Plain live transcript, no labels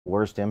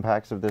worst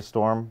impacts of this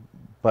storm,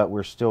 but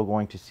we're still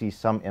going to see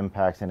some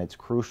impacts, and it's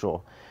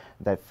crucial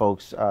that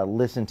folks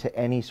listen to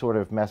any sort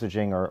of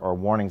messaging or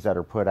warnings that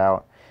are put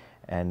out,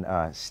 and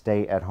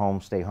stay at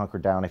home, stay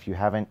hunkered down. If you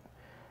haven't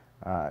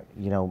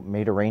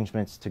made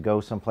arrangements to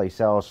go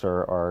someplace else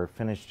or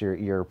finished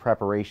your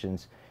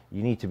preparations,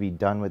 you need to be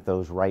done with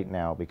those right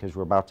now, because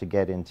we're about to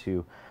get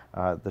into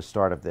the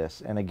start of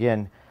this. And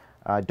again,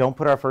 don't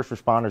put our first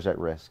responders at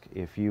risk.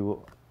 If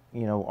you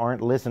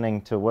aren't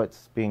listening to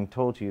what's being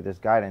told to you, this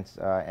guidance,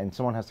 and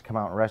someone has to come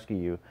out and rescue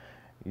you,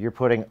 you're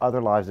putting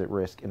other lives at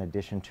risk in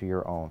addition to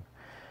your own.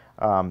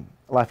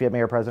 Lafayette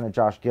Mayor President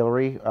Josh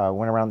Guillory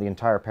went around the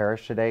entire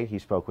parish today. He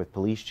spoke with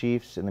police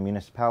chiefs in the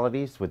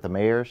municipalities, with the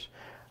mayors,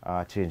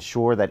 to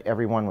ensure that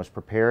everyone was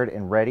prepared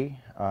and ready.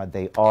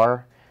 They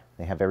are.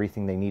 They have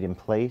everything they need in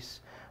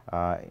place,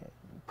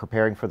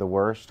 preparing for the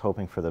worst,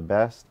 hoping for the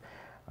best.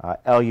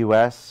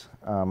 LUS,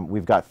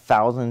 we've got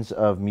thousands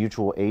of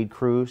mutual aid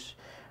crews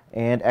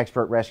and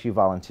expert rescue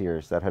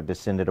volunteers that have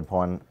descended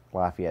upon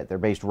Lafayette. They're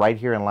based right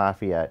here in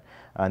Lafayette,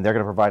 and they're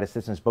going to provide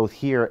assistance both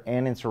here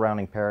and in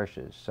surrounding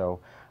parishes. So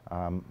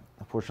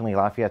unfortunately,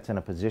 Lafayette's in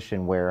a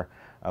position where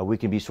we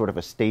can be sort of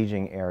a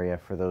staging area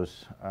for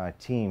those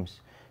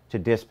teams to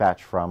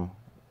dispatch from,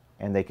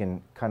 and they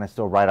can kind of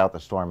still ride out the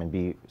storm and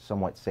be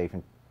somewhat safe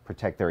and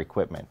protect their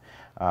equipment.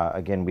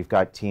 Again, we've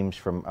got teams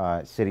from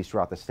cities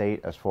throughout the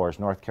state, as far as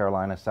North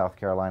Carolina, South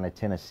Carolina,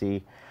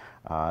 Tennessee.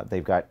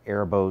 They've got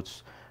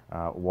airboats,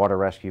 water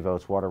rescue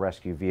boats, water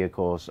rescue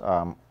vehicles,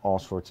 all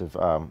sorts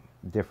of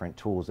different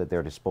tools at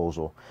their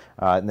disposal.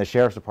 And the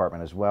Sheriff's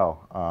Department as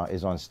well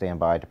is on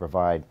standby to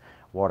provide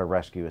water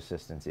rescue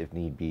assistance if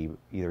need be,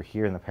 either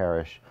here in the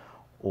parish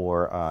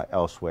or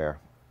elsewhere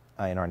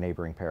in our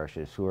neighboring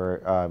parishes, who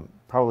are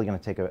probably going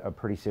to take a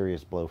pretty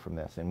serious blow from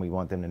this. And we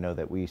want them to know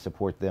that we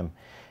support them,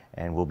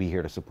 and we'll be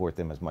here to support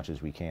them as much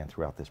as we can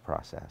throughout this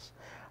process.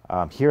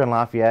 Here in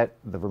Lafayette,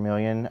 the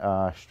Vermilion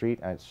Street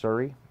at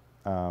Surrey,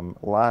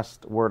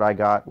 last word I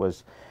got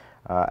was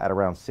at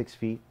around 6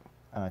 feet.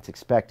 It's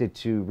expected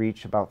to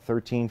reach about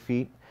 13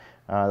 feet.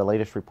 The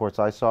latest reports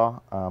I saw,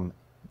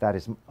 that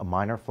is a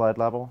minor flood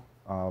level.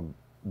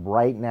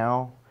 Right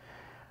now,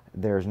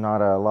 there's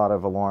not a lot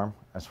of alarm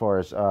as far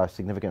as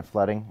significant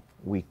flooding.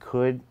 We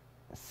could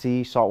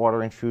see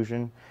saltwater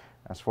intrusion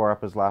as far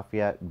up as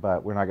Lafayette,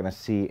 but we're not going to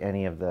see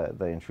any of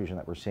the intrusion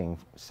that we're seeing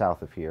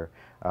south of here,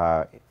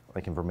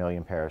 like in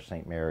Vermilion Parish,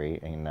 St. Mary,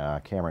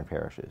 and Cameron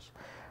parishes.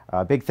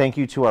 Big thank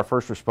you to our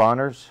first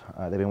responders.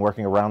 They've been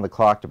working around the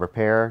clock to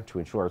prepare to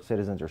ensure our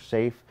citizens are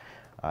safe.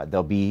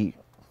 They'll be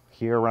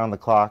here around the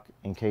clock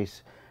in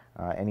case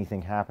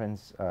anything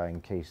happens, in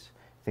case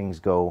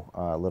things go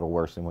a little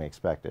worse than we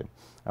expected.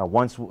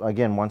 Once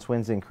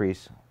winds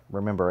increase,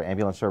 remember,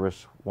 ambulance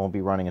service won't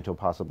be running until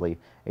possibly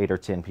 8 or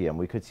 10 p.m.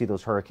 We could see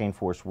those hurricane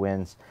force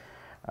winds,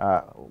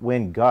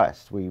 wind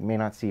gusts. We may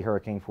not see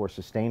hurricane force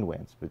sustained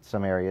winds, but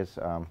some areas,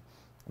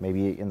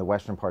 maybe in the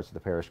western parts of the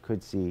parish,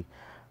 could see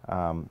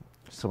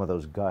some of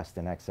those gusts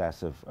in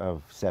excess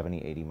of 70,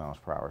 80 miles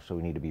per hour. So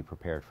we need to be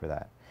prepared for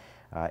that.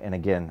 And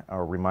again,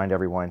 I'll remind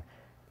everyone,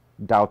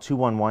 dial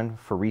 211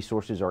 for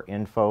resources or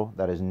info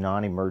that is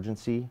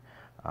non-emergency.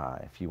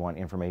 If you want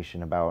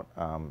information about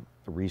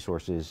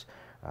resources,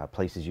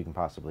 places you can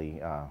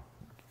possibly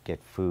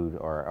get food,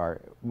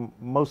 or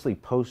mostly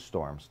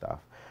post-storm stuff.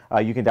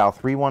 You can dial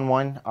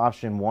 311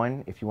 option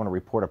 1 if you want to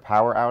report a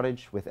power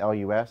outage with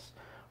LUS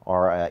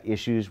or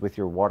issues with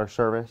your water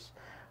service.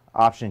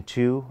 Option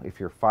 2 if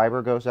your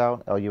fiber goes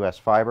out, LUS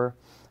fiber.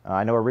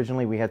 I know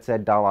originally we had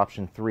said dial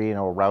option 3 and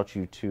it will route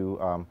you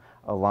to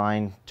a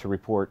line to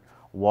report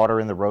water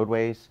in the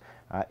roadways.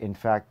 In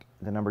fact,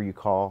 the number you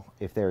call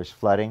if there's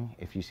flooding,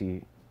 if you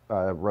see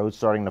roads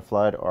starting to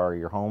flood or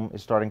your home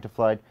is starting to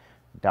flood,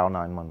 dial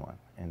 911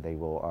 and they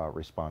will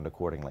respond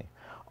accordingly.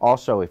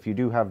 Also, if you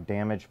do have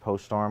damage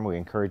post-storm, we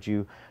encourage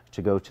you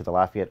to go to the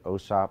Lafayette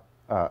OSEP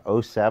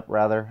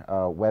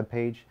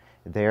webpage.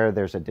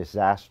 There's a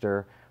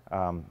disaster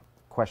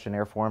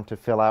questionnaire form to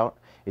fill out.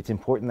 It's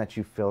important that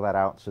you fill that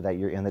out so that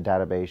you're in the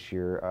database,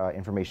 your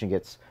information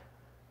gets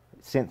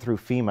sent through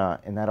FEMA,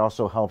 and that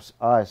also helps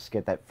us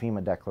get that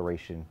FEMA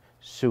declaration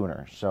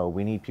sooner. So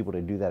we need people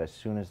to do that as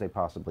soon as they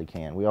possibly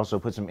can. We also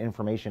put some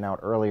information out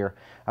earlier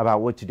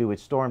about what to do with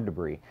storm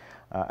debris.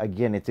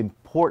 Again, it's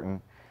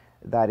important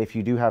that if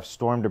you do have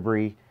storm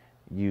debris,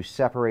 you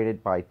separate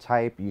it by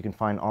type. You can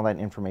find all that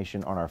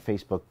information on our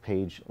Facebook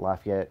page,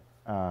 Lafayette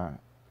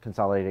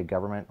Consolidated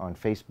Government on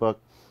Facebook.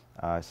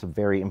 Some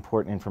very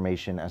important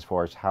information as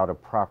far as how to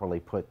properly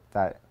put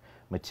that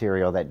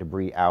material, that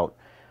debris out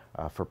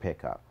for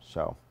pickup.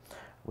 So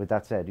with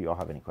that said, do you all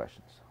have any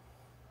questions?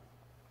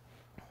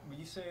 Would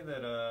you say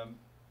that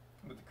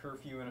with the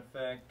curfew in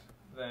effect,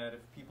 that if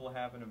people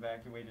haven't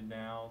evacuated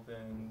now,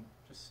 then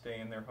just stay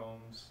in their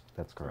homes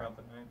throughout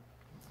the night?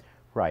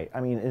 Right.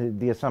 I mean,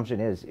 the assumption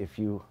is if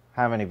you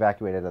haven't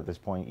evacuated at this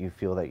point, you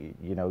feel that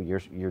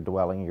your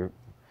dwelling,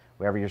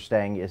 wherever you're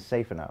staying, is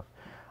safe enough.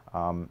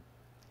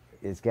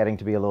 It's getting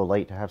to be a little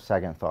late to have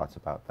second thoughts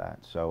about that.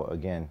 So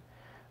again,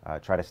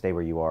 try to stay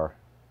where you are.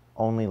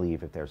 Only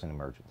leave if there's an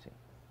emergency.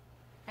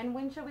 And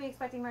when should we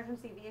expect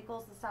emergency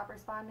vehicles to stop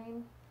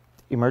responding?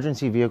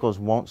 Emergency vehicles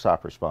won't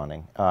stop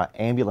responding.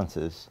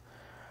 Ambulances,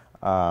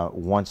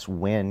 once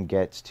wind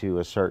gets to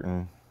a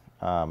certain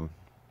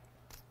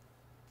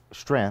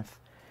strength,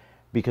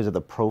 because of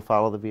the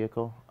profile of the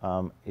vehicle,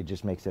 it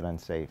just makes it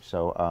unsafe.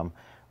 So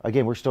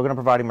again, we're still going to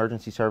provide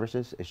emergency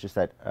services. It's just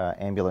that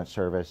ambulance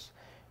service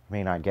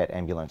may not get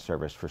ambulance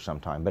service for some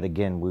time. But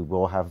again, we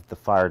will have the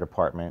fire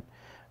department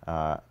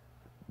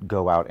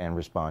go out and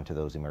respond to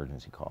those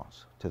emergency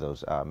calls, to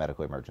those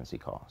medical emergency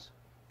calls.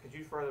 Could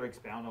you further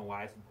expound on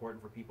why it's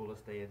important for people to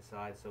stay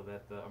inside so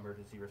that the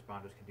emergency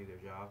responders can do their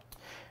job?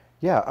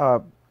 Yeah,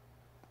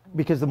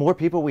 because the more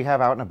people we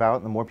have out and about,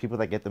 and the more people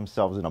that get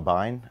themselves in a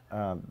bind,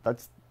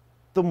 that's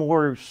the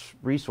more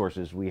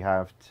resources we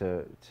have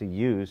to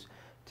use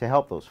to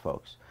help those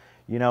folks.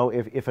 You know,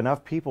 if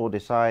enough people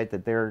decide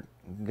that they're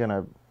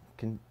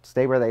can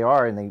stay where they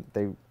are and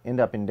they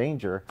end up in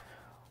danger,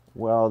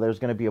 well, there's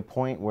going to be a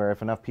point where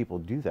if enough people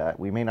do that,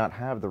 we may not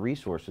have the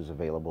resources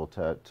available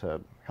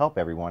to help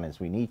everyone as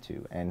we need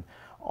to. And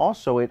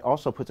also, it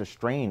also puts a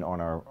strain on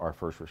our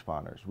first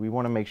responders. We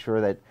want to make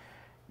sure that,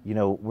 you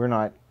know, we're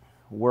not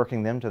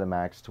working them to the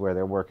max to where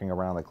they're working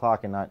around the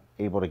clock and not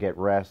able to get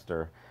rest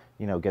or,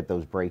 you know, get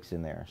those breaks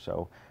in there.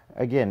 So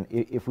again,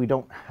 if we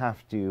don't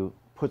have to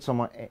put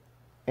someone,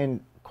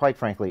 and quite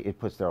frankly, it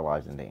puts their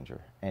lives in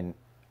danger. And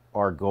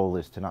our goal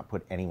is to not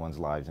put anyone's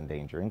lives in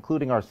danger,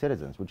 including our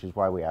citizens, which is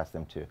why we ask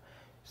them to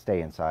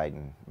stay inside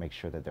and make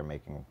sure that they're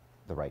making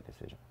the right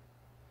decision.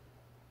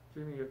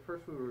 Jimmy, at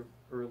first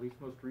or at least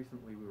most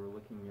recently, we were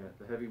looking at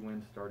the heavy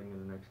winds starting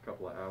in the next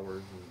couple of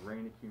hours and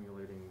rain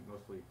accumulating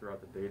mostly throughout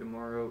the day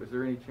tomorrow. Is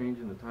there any change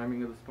in the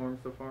timing of the storm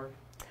so far?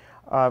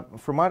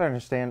 From what I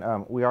understand,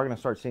 we are going to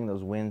start seeing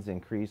those winds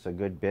increase a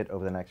good bit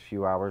over the next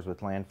few hours,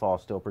 with landfall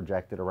still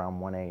projected around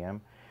 1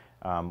 a.m.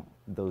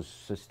 Those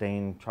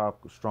sustained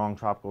strong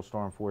tropical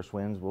storm force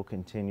winds will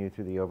continue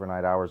through the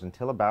overnight hours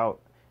until about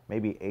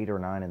maybe 8 or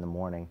 9 in the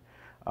morning.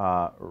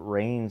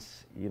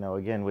 Rains, you know,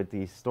 again, with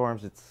these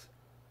storms, it's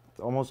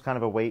almost kind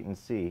of a wait and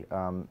see.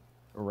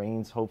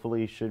 Rains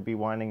hopefully should be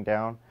winding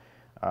down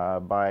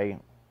by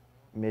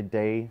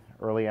midday,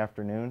 early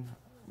afternoon.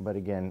 But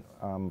again,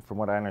 from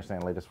what I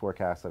understand, latest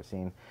forecasts I've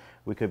seen,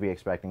 we could be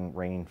expecting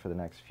rain for the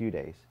next few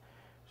days.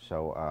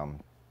 So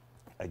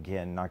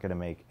again, not going to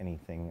make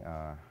anything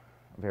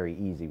very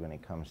easy when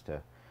it comes to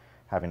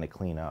having to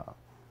clean up.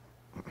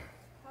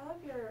 How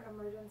have your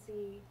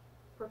emergency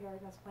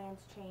preparedness plans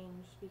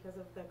changed because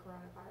of the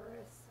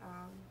coronavirus?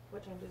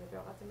 What changes have you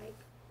had to make?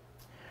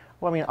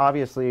 Well, I mean,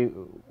 obviously,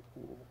 you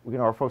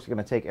know, our folks are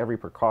going to take every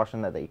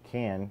precaution that they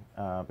can,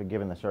 but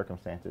given the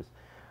circumstances,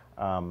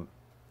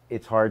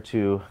 it's hard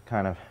to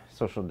kind of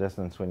social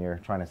distance when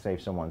you're trying to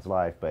save someone's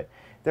life, but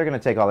they're going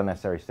to take all the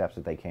necessary steps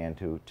that they can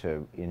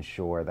to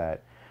ensure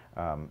that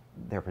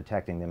they're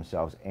protecting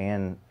themselves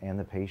and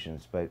the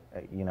patients. But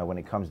you know, when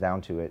it comes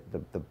down to it,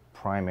 the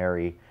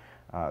primary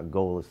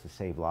goal is to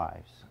save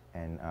lives,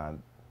 and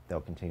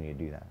they'll continue to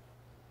do that.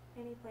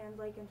 Any plans,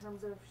 like in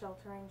terms of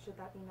sheltering, should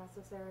that be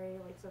necessary,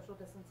 like social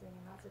distancing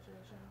in that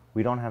situation?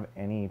 We don't have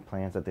any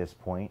plans at this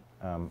point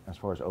as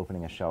far as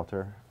opening a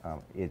shelter.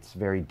 It's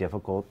very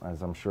difficult,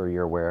 as I'm sure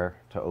you're aware,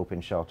 to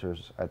open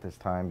shelters at this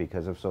time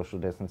because of social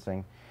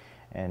distancing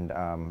and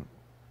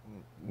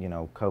you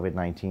know,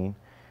 COVID-19.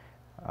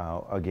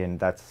 Again,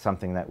 that's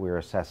something that we're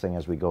assessing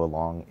as we go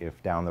along.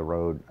 If down the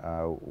road,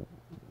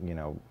 you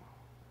know,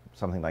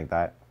 something like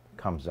that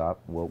comes up,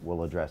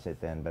 we'll address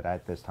it then. But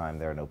at this time,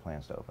 there are no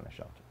plans to open a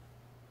shelter.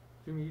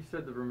 Jimmy, you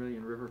said the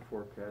Vermilion River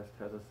forecast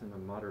has us in a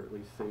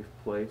moderately safe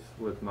place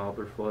with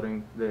milder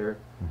flooding there.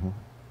 Mm-hmm.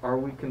 Are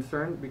we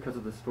concerned because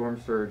of the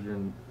storm surge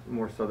in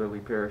more southerly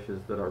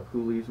parishes that our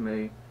coulees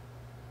may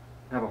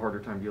have a harder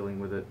time dealing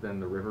with it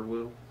than the river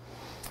will?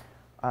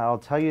 I'll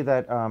tell you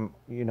that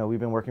you know, we've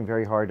been working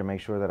very hard to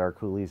make sure that our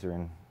coulees are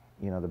in,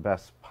 you know, the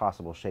best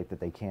possible shape that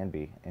they can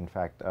be. In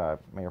fact,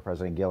 Mayor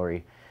President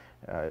Guillory,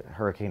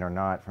 hurricane or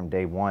not, from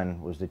day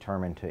one was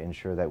determined to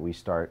ensure that we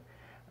start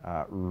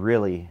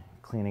really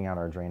cleaning out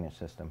our drainage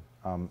system.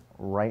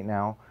 Right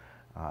now,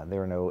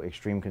 there are no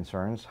extreme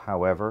concerns.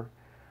 However,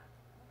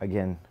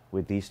 again,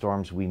 with these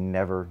storms, we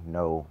never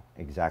know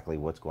exactly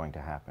what's going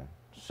to happen.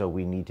 So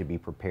we need to be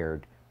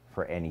prepared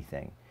for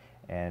anything.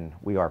 And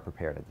we are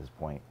prepared at this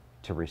point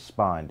to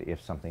respond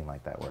if something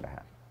like that were to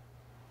happen.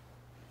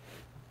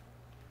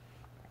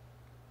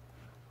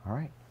 All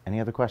right,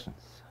 any other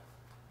questions?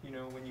 You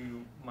know when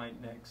you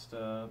might next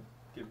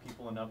give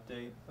people an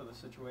update of the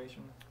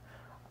situation?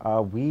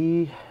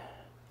 We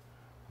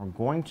are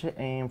going to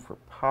aim for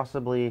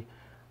possibly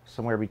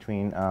somewhere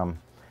between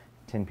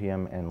 10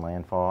 p.m. and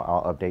landfall.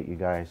 I'll update you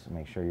guys,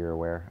 make sure you're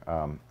aware,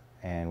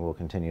 and we'll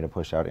continue to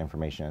push out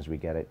information as we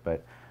get it.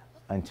 But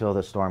until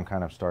the storm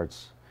kind of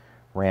starts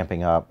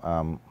ramping up,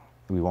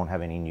 we won't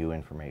have any new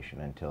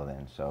information until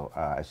then. So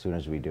as soon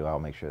as we do, I'll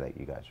make sure that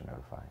you guys are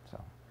notified.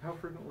 So. How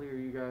frequently are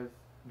you guys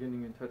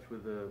getting in touch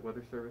with the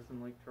Weather Service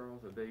in Lake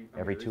Charles? Are they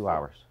every 2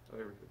 hours. Oh,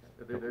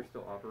 they're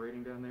still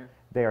operating down there?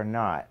 They are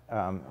not.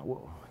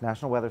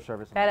 National Weather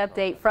Service. That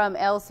update from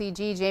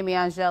LCG, Jamie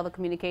Angel, the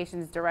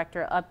communications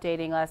director,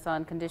 updating us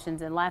on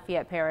conditions in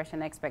Lafayette Parish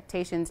and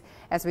expectations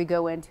as we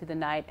go into the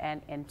night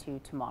and into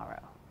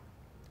tomorrow.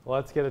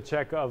 Let's get a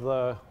check of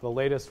the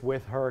latest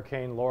with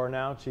Hurricane Laura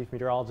now. Chief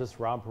Meteorologist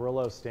Rob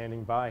Perillo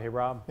standing by. Hey,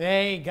 Rob.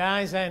 Hey,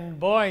 guys, and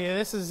boy,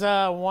 this is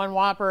one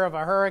whopper of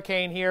a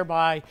hurricane here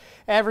by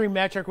every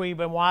metric we've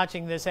been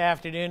watching this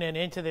afternoon and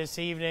into this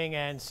evening,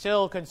 and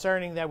still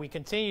concerning that we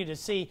continue to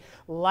see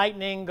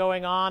lightning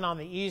going on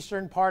the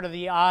eastern part of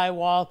the eye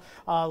wall.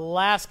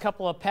 Last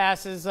couple of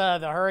passes, the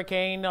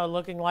hurricane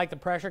looking like the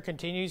pressure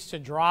continues to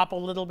drop a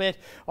little bit,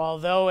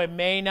 although it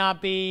may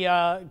not be,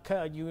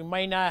 you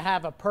may not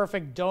have a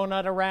perfect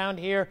donut around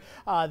here.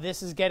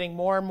 This is getting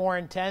more and more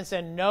intense,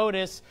 and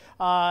notice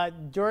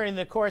during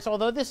the course,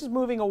 although this is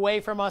moving away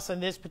from us in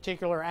this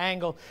particular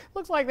angle,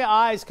 looks like the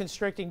eye is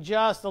constricting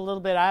just a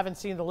little bit. I haven't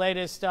seen the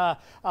latest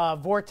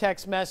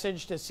vortex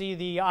message to see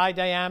the eye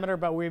diameter,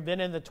 but we've been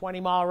in the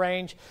 20-mile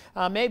range,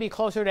 maybe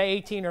closer to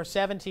 18 or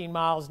 17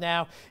 miles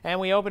now,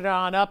 and we open it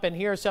on up, and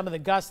here are some of the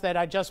gusts that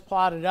I just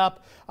plotted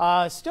up.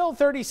 Still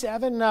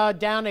 37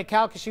 down at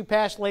Calcasieu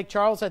Pass, Lake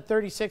Charles at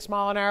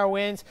 36-mile-an-hour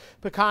winds,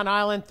 Pecan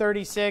Island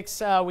 36.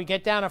 We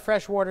get down to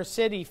Freshwater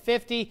City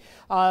 50.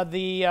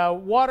 The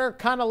water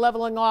kind of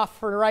leveling off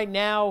for right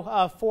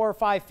now, 4 or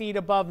 5 feet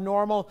above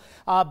normal,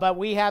 but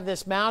we have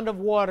this mound of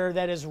water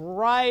that is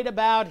right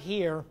about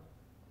here.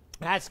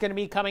 That's going to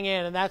be coming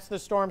in, and that's the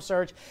storm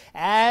surge.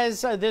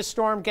 As this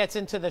storm gets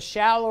into the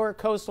shallower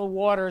coastal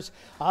waters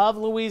of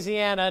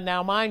Louisiana,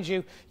 now mind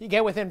you, you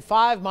get within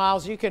 5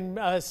 miles, you can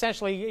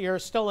essentially, you're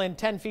still in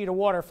 10 feet of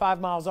water 5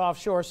 miles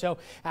offshore. So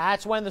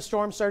that's when the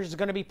storm surge is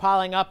going to be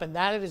piling up, and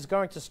that is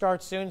going to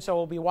start soon. So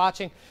we'll be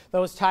watching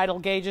those tidal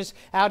gauges.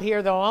 Out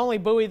here, the only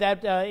buoy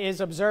that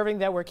is observing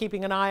that we're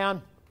keeping an eye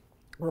on,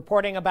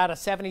 reporting about a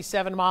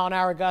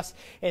 77-mile-an-hour gust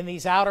in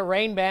these outer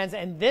rain bands,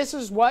 and this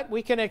is what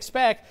we can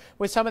expect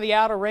with some of the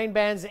outer rain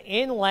bands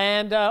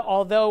inland.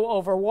 Although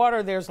over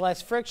water there's less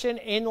friction,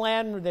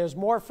 inland there's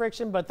more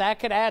friction, but that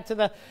could add to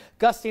the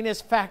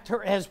gustiness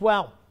factor as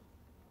well.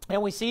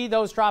 And we see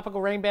those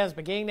tropical rain bands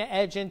beginning to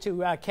edge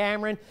into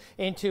Cameron,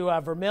 into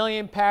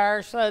Vermilion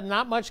Parish.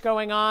 Not much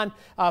going on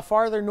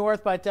farther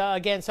north, but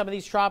again, some of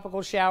these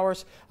tropical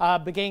showers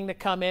beginning to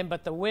come in.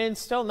 But the winds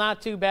still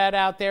not too bad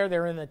out there.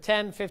 They're in the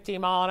 10,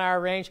 15-mile-an-hour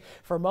range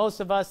for most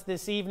of us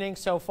this evening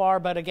so far.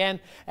 But again,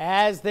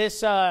 as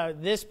this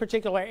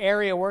particular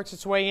area works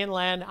its way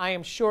inland, I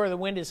am sure the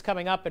wind is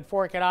coming up at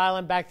Forked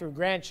Island back through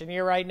Grand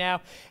Chenier right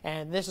now.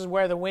 And this is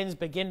where the winds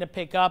begin to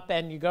pick up,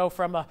 and you go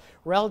from a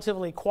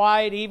relatively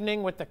quiet evening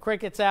with the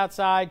crickets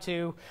outside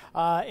to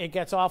it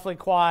gets awfully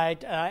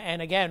quiet, and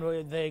again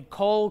the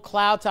cold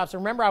cloud tops.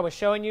 Remember, I was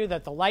showing you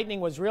that the lightning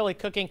was really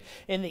cooking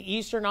in the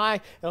eastern eye.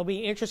 It'll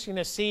be interesting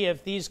to see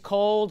if these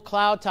cold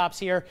cloud tops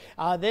here,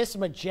 this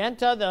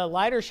magenta, the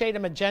lighter shade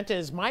of magenta,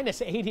 is minus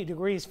 80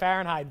 degrees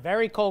Fahrenheit,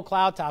 very cold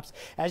cloud tops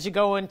as you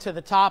go into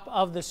the top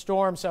of the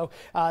storm. So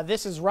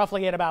this is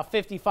roughly at about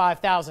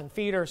 55,000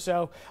 feet or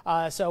so.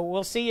 So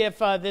we'll see if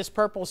this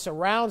purple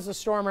surrounds the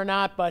storm or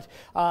not, but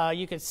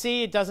you can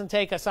see it doesn't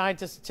take a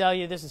scientist to tell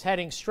you this is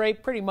heading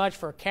straight pretty much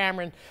for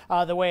Cameron,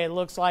 the way it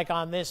looks like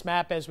on this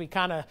map as we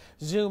kind of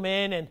zoom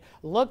in and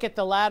look at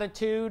the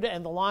latitude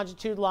and the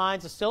longitude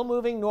lines. It's still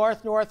moving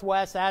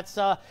north-northwest. That's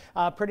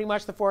pretty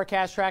much the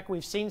forecast track.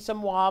 We've seen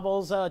some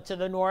wobbles to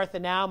the north,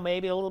 and now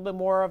maybe a little bit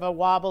more of a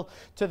wobble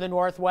to the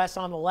northwest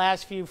on the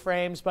last few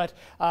frames. But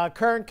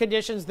current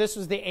conditions, this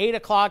was the 8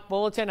 o'clock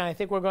bulletin. I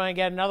think we're going to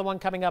get another one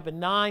coming up at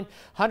 9.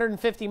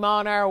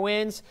 150-mile-an-hour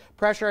winds,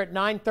 pressure at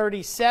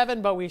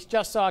 937, but we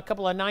just saw a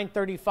couple of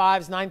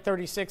 935s,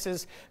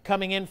 936s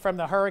coming in from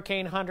the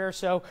Hurricane Hunter.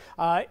 So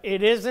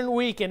it isn't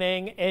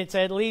weakening, it's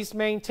at least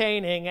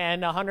maintaining,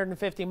 and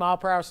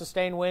 150-mile-per-hour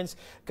sustained winds,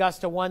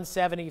 gust to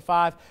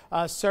 175,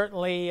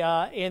 certainly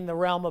in the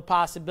realm of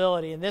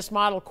possibility. And this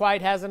model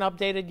quite hasn't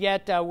updated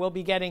yet. We'll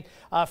be getting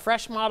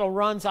fresh model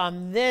runs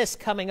on this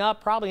coming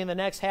up probably in the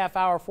next half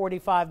hour,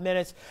 45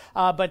 minutes.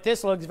 But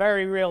this looks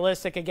very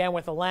realistic, again,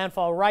 with the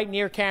landfall right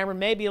near Cameron,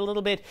 maybe a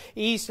little bit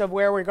east of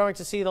where we're going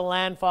to see the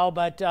landfall.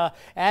 But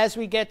as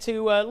we get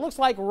to, it looks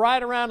like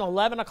right around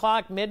 11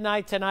 o'clock,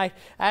 midnight tonight,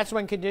 that's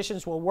when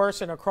conditions will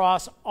worsen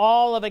across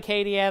all of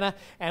Acadiana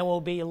and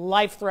will be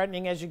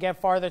life-threatening as you get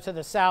farther to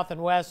the south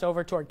and west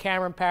over toward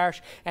Cameron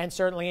Parish and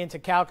certainly into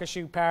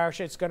Calcasieu Parish.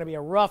 It's going to be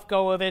a rough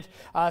go of it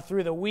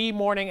through the wee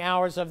morning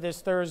hours of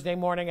this Thursday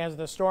morning as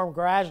the storm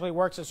gradually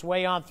works its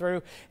way on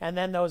through, and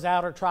then those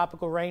outer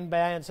tropical rain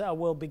bands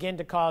will begin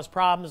to cause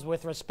problems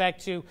with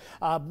respect to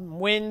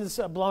winds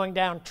blowing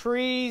down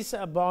trees,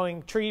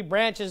 blowing tree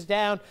branches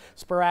down,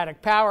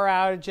 sporadic power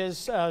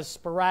outages,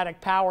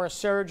 sporadic power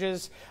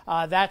surges,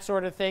 that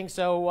sort of thing.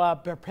 So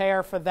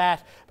prepare for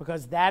that,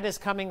 because that is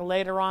coming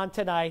later on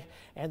tonight,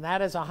 and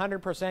that is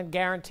 100%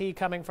 guarantee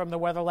coming from the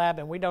Weather Lab,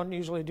 and we don't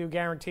usually do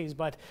guarantees,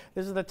 but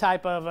this is the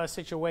type of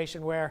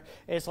situation where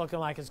it's looking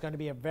like it's going to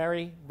be a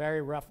very,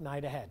 very rough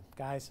night ahead,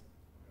 guys.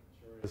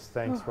 Sure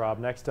Thanks, Rob.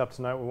 Next up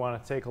tonight, we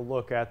want to take a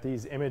look at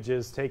these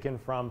images taken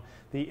from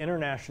the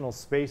International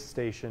Space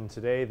Station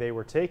today. They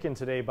were taken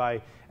today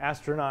by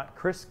astronaut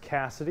Chris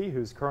Cassidy,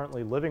 who's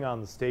currently living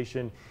on the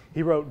station.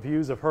 He wrote,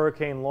 "Views of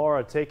Hurricane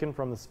Laura taken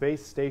from the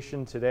space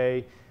station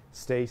today.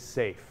 Stay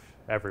safe,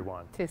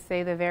 everyone." To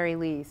say the very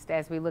least,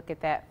 as we look at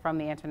that from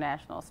the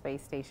International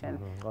Space Station.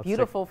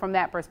 Beautiful from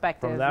that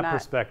perspective. From that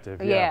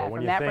perspective, yeah. But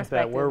when you think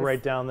that we're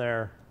right down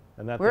there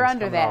and that we're thing's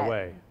under coming that. our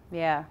way.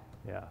 Yeah.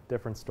 Yeah,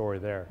 different story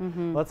there.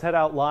 Let's head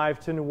out live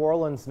to New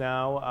Orleans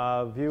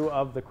now. View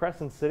of the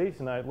Crescent City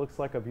tonight. Looks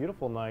like a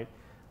beautiful night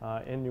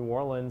in New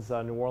Orleans.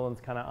 New Orleans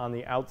kind of on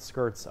the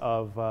outskirts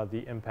of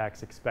the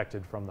impacts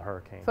expected from the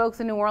hurricane. Folks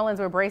in New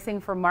Orleans were bracing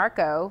for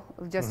Marco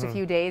just a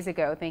few days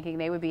ago, thinking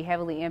they would be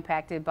heavily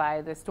impacted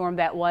by the storm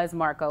that was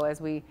Marco,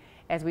 as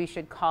we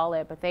should call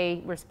it. But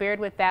they were spared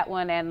with that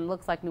one, and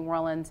looks like New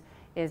Orleans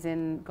is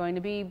going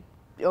to be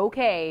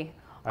okay.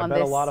 I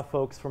bet a lot of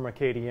folks from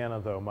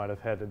Acadiana, though, might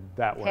have headed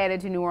that way. Headed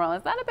to New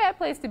Orleans. Not a bad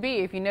place to be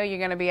if you know you're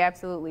going to be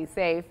absolutely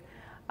safe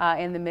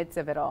in the midst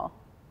of it all.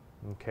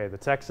 Okay, the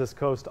Texas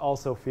coast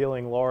also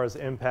feeling Laura's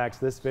impacts.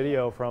 This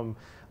video from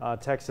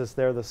Texas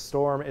there, the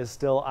storm is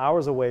still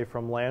hours away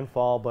from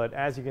landfall, but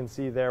as you can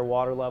see there,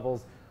 water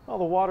levels, well,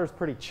 the water's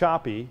pretty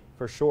choppy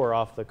for sure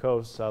off the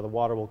coast. The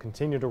water will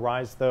continue to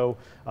rise, though,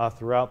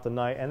 throughout the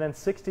night. And then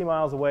 60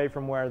 miles away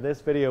from where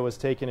this video was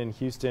taken in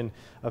Houston,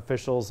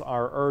 officials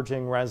are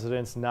urging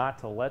residents not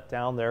to let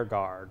down their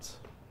guards.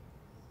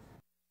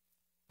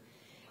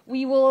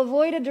 We will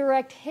avoid a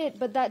direct hit,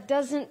 but that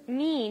doesn't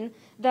mean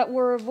that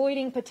we're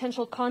avoiding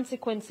potential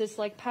consequences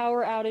like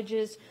power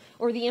outages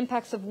or the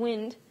impacts of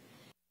wind.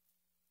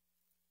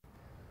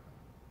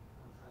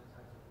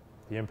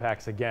 The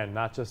impacts, again,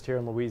 not just here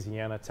in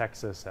Louisiana,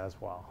 Texas as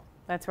well.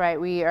 That's right.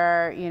 We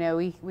are,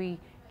 we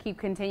keep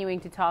continuing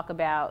to talk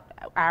about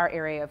our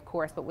area, of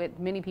course, but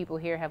many people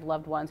here have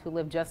loved ones who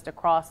live just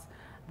across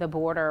the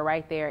border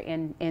right there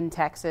in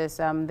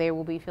Texas. They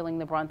will be feeling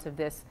the brunt of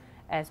this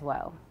as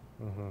well.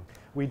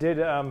 We did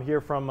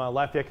hear from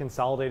Lafayette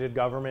Consolidated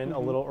Government a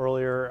little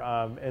earlier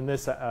in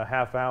this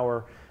half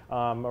hour,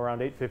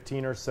 around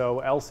 8:15 or so.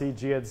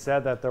 LCG had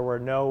said that there were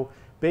no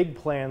big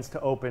plans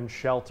to open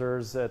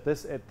shelters at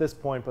this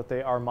point, but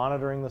they are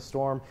monitoring the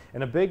storm.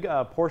 And a big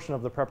portion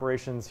of the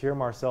preparations here,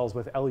 Marcel's,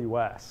 with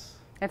LUS.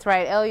 That's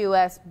right,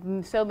 LUS,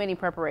 so many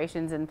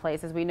preparations in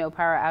place. As we know,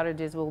 power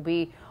outages will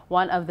be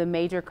one of the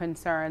major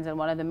concerns and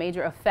one of the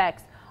major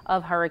effects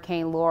of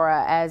Hurricane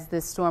Laura as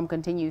this storm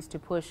continues to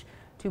push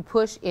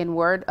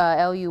inward.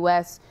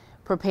 LUS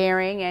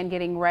preparing and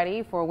getting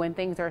ready for when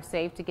things are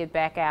safe to get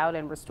back out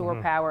and restore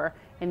power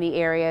in the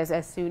areas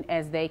as soon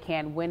as they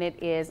can. When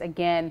it is,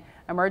 again,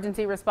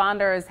 emergency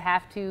responders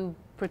have to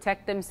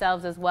protect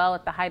themselves as well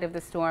at the height of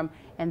the storm,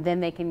 and then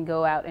they can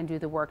go out and do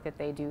the work that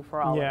they do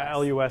for all of us. Yeah,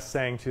 LUS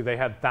saying too, they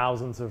had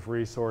thousands of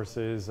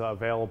resources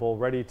available,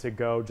 ready to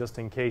go, just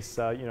in case,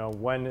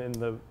 when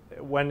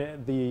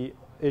the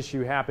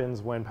issue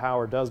happens, when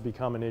power does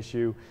become an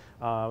issue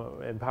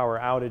and power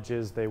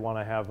outages, they want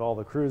to have all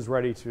the crews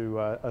ready to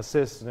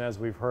assist. And as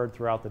we've heard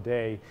throughout the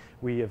day,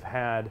 we have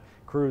had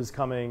crews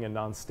coming and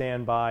on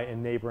standby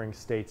in neighboring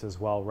states as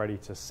well, ready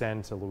to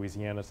send to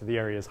Louisiana, to the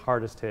areas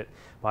hardest hit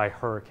by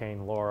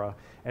Hurricane Laura.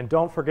 And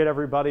don't forget,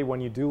 everybody, when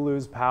you do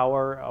lose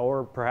power,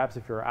 or perhaps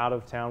if you're out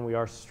of town, we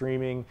are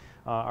streaming.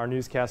 Our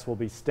newscast will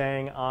be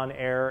staying on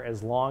air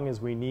as long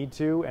as we need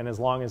to and as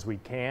long as we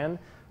can.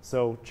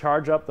 So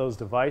charge up those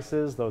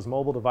devices, those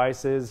mobile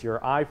devices. Your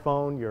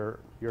iPhone,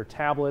 your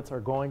tablets are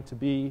going to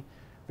be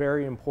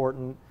very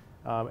important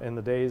in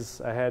the days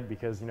ahead,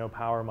 because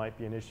power might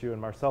be an issue. And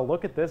Marcel,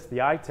 look at this,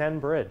 the I-10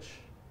 bridge.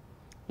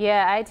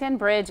 Yeah, I-10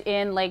 bridge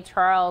in Lake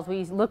Charles.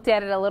 We looked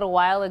at it a little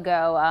while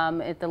ago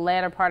at the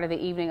latter part of the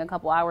evening, a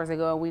couple hours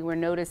ago, and we were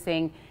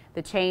noticing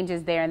the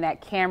changes there, and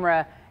that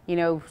camera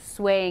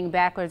swaying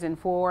backwards and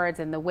forwards,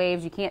 and the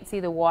waves. You can't see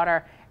the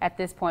water at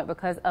this point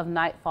because of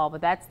nightfall,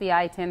 but that's the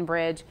I-10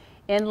 bridge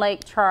in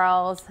Lake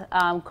Charles.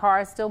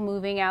 Cars still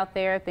moving out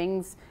there.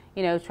 Things,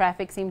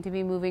 traffic seemed to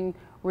be moving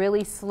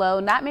really slow.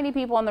 Not many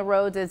people on the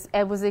roads, as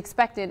it was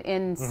expected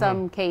in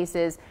some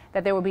cases,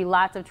 that there would be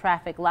lots of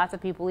traffic, lots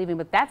of people leaving,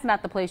 but that's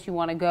not the place you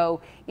want to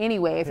go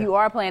anyway. If you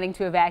are planning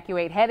to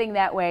evacuate, heading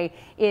that way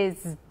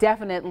is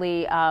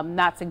definitely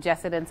not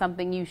suggested and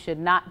something you should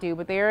not do.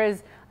 But there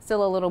is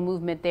still a little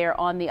movement there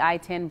on the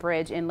I-10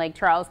 bridge in Lake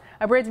Charles,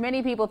 a bridge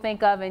many people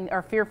think of and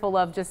are fearful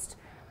of just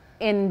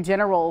in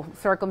general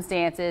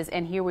circumstances.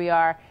 And here we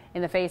are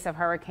in the face of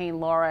Hurricane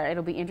Laura.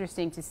 It'll be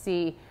interesting to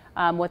see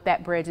what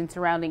that bridge and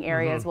surrounding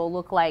areas will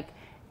look like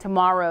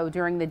tomorrow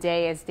during the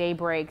day as day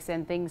breaks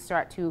and things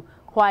start to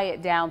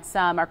quiet down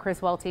some. Our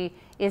Chris Welty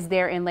is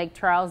there in Lake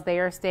Charles. They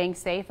are staying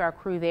safe. Our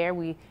crew there,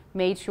 we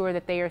made sure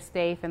that they are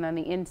safe, and on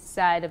the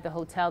inside of the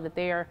hotel that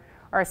they are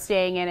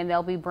staying in, and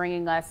they'll be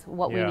bringing us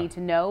what we need to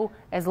know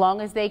as long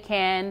as they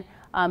can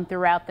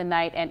throughout the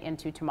night and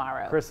into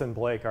tomorrow. Chris and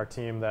Blake, our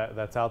team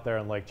that's out there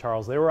in Lake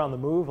Charles, they were on the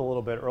move a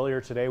little bit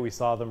earlier today. We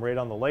saw them right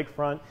on the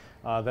lakefront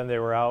Then they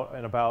were out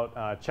and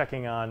about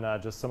checking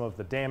on just some of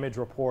the damage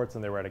reports,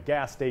 and they were at a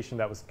gas station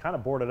that was kind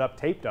of boarded up,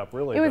 taped up,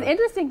 really. It was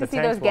interesting to see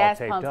those gas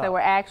pumps that were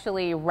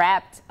actually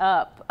wrapped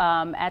up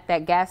at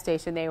that gas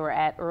station they were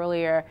at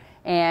earlier.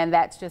 And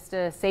that's just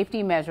a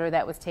safety measure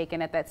that was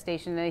taken at that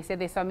station. And they said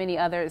they saw many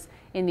others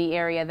in the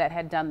area that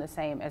had done the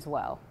same as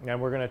well. And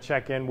we're going to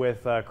check in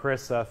with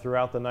Chris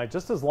throughout the night,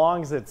 just as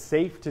long as it's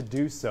safe to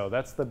do so.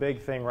 That's the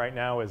big thing right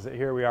now. Is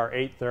here we are,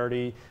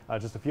 8:30,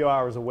 just a few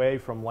hours away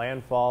from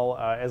landfall.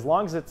 As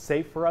long as it's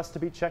safe for us to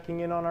be checking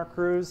in on our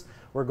crews,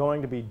 we're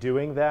going to be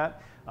doing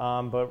that.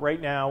 But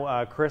right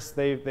now, Chris,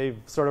 they've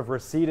sort of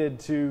receded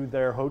to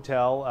their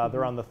hotel.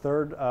 They're on the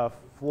third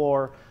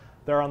floor.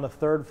 They're on the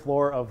third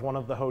floor of one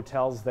of the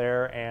hotels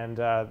there, and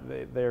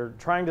they're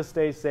trying to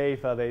stay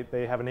safe.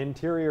 They have an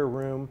interior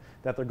room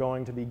that they're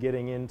going to be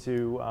getting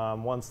into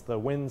once the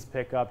winds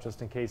pick up,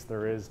 just in case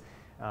there is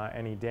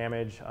any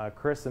damage.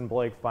 Chris and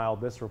Blake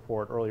filed this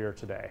report earlier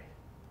today.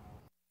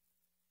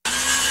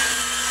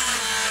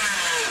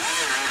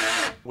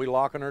 We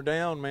locking her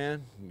down,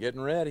 man.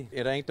 Getting ready.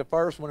 It ain't the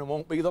first one. It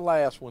won't be the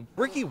last one.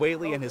 Ricky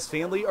Whaley and his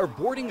family are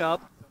boarding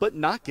up, but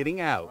not getting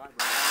out.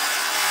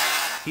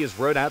 He has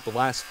rode out the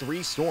last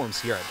 3 storms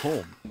here at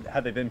home.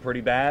 Have they been pretty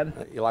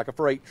bad? You're like a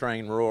freight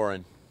train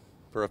roaring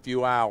for a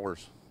few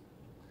hours.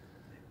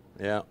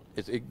 Yeah,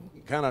 it's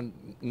kind of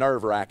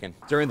nerve-wracking.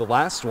 During the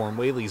last storm,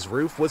 Whaley's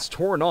roof was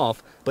torn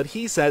off, but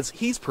he says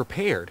he's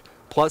prepared.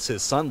 Plus,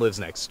 his son lives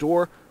next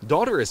door,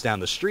 daughter is down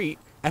the street,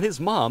 and his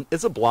mom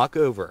is a block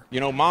over.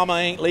 You know, Mama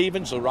ain't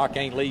leaving, so I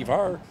can't leave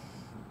her.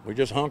 We're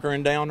just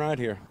hunkering down right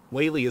here.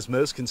 Whaley is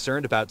most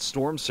concerned about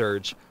storm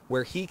surge,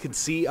 where he could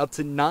see up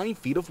to 9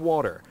 feet of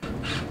water.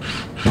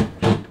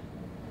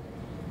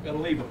 Gotta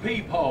leave a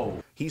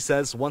peephole. He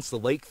says once the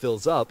lake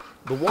fills up,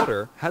 the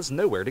water has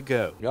nowhere to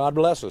go. God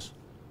bless us.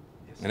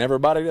 And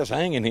everybody that's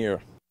hanging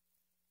here.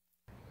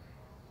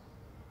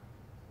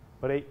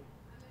 But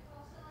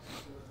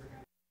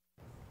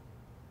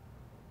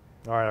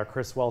all right, our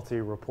Chris Welty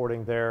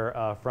reporting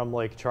there from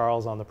Lake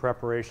Charles on the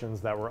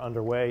preparations that were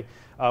underway.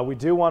 We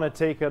do want to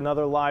take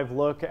another live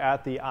look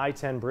at the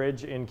I-10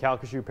 bridge in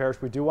Calcasieu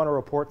Parish. We do want to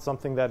report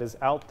something that is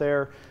out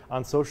there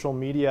on social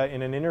media.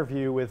 In an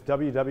interview with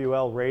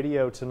WWL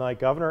Radio tonight,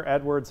 Governor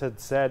Edwards had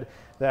said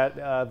that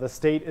the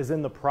state is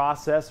in the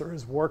process or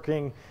is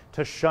working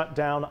to shut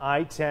down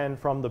I-10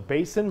 from the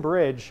Basin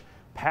Bridge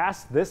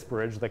past this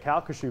bridge, the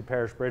Calcasieu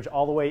Parish Bridge,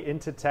 all the way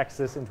into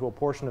Texas, into a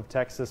portion of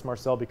Texas,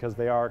 Marcel, because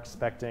they are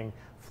expecting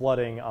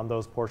flooding on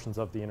those portions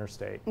of the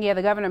interstate. Yeah,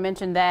 the governor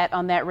mentioned that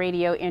on that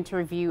radio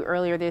interview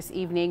earlier this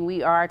evening.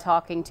 We are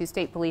talking to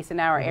state police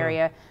in our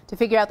area to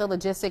figure out the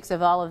logistics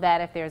of all of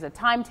that. If there's a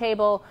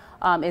timetable,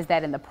 is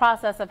that in the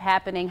process of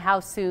happening?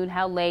 How soon?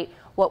 How late?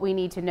 What we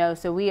need to know.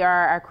 So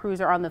our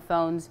crews are on the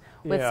phones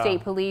with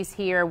state police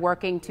here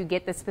working to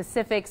get the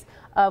specifics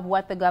of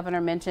what the governor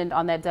mentioned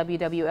on that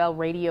WWL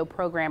radio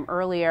program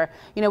earlier.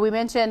 You know, we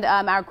mentioned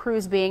our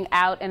crews being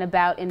out and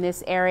about in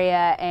this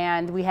area,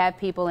 and we have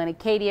people in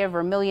Acadia,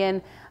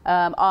 Vermilion,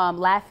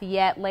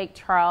 Lafayette, Lake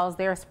Charles.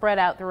 They're spread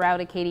out throughout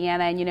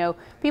Acadiana, and you know,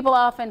 people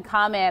often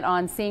comment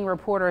on seeing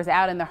reporters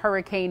out in the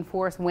hurricane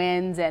force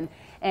winds and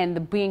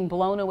being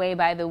blown away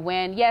by the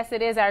wind. Yes,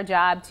 it is our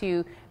job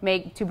to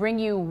bring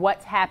you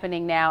what's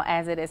happening now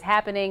as it is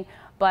happening,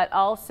 but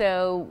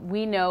also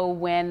we know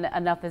when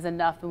enough is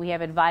enough, and we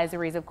have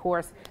advisories, of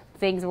course.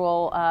 Things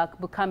will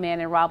come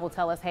in, and Rob will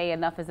tell us, hey,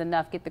 enough is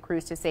enough, get the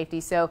crews to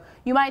safety. So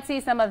you might see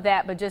some of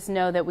that, but just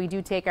know that we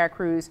do take our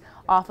crews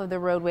off of the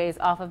roadways,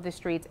 off of the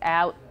streets,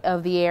 out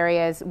of the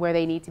areas where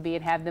they need to be,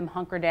 and have them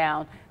hunker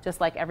down, just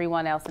like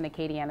everyone else in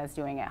Acadiana is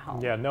doing at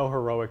home. Yeah, no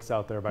heroics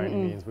out there by any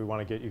means. We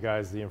want to get you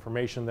guys the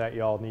information that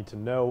y'all need to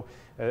know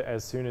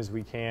as soon as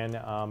we can.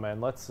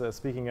 And let's,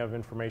 speaking of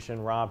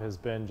information, Rob has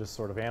been just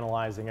sort of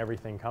analyzing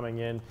everything coming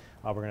in.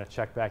 We're going to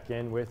check back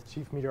in with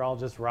Chief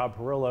Meteorologist Rob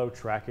Perillo,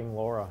 tracking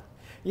Laura.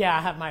 Yeah,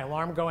 I have my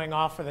alarm going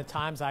off for the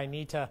times I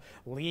need to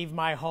leave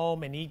my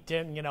home and eat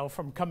dinner, you know,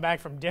 come back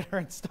from dinner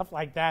and stuff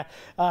like that.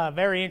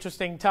 Very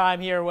interesting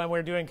time here when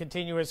we're doing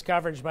continuous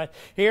coverage. But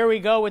here we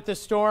go with the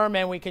storm,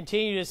 and we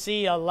continue to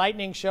see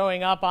lightning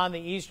showing up on the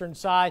eastern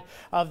side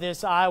of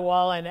this eye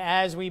wall. And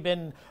as we've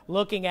been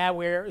looking at,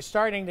 we're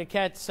starting to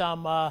catch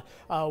some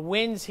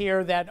winds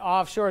here that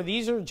offshore.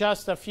 These are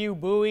just a few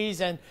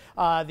buoys, and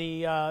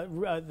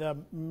the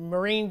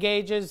marine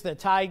gauges, the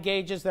tide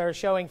gauges that are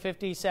showing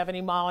 50,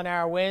 70 mile an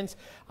hour winds.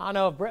 I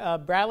don't know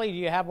if Bradley, do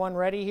you have one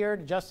ready here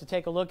just to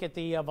take a look at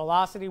the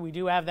velocity? We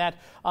do have that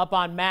up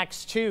on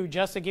max 2.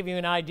 Just to give you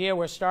an idea,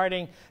 we're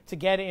starting to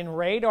get in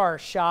radar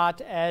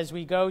shot as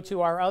we go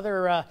to our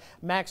other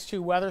max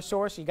 2 weather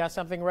source. You got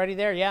something ready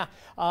there? Yeah.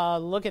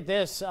 Look at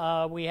this.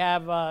 We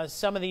have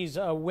some of these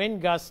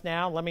wind gusts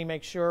now. Let me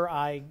make sure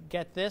I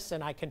get this,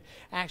 and I can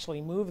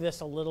actually move this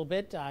a little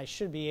bit. I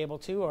should be able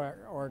to,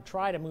 or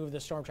try to move the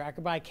storm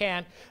tracker, but I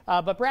can't.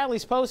 But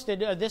Bradley's posted,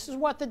 this is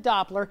what the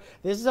Doppler,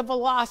 this is a a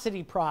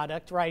velocity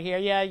product right here.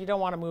 Yeah, you don't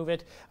want to move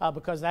it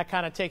because that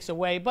kind of takes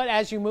away. But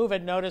as you move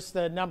it, notice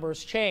the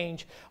numbers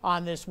change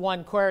on this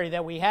one query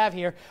that we have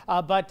here.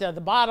 But the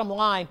bottom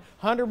line,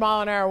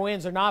 100-mile-an-hour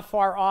winds are not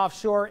far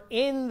offshore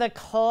in the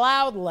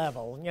cloud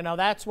level. You know,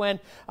 that's when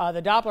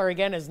the Doppler,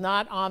 again, is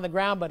not on the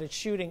ground, but it's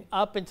shooting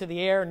up into the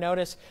air.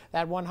 Notice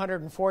that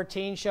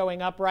 114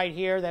 showing up right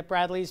here that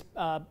Bradley's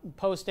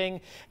posting.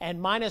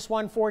 And minus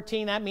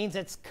 114, that means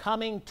it's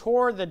coming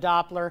toward the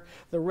Doppler.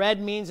 The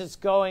red means it's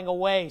going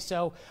away.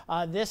 So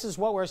this is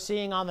what we're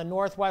seeing on the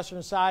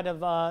northwestern side of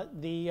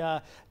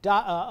the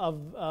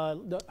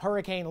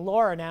Hurricane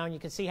Laura now, and you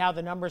can see how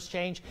the numbers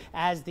change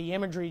as the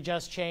imagery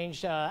just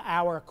changed.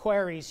 Our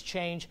queries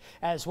change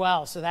as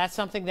well. So that's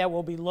something that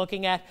we'll be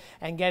looking at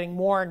and getting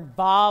more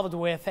involved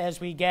with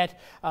as we get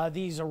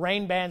these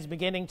rain bands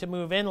beginning to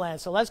move inland.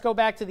 So let's go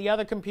back to the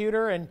other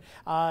computer, and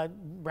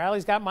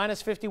Bradley's got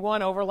minus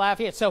 51 over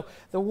Lafayette. So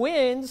the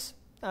winds,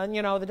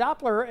 you know, the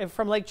Doppler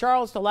from Lake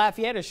Charles to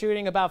Lafayette is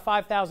shooting about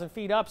 5,000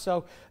 feet up,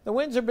 so the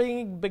winds are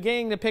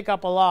beginning to pick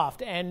up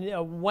aloft.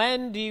 And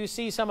when do you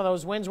see some of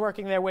those winds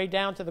working their way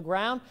down to the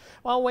ground?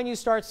 Well, when you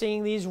start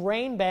seeing these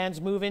rain bands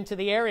move into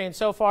the area. And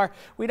so far,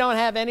 we don't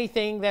have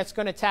anything that's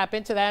going to tap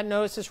into that.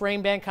 Notice this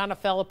rain band kind of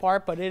fell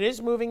apart, but it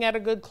is moving at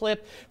a good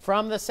clip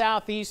from the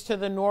southeast to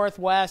the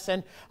northwest.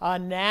 And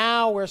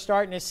now we're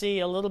starting to see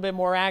a little bit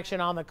more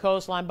action on the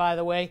coastline, by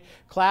the way.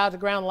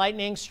 Cloud-to-ground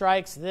lightning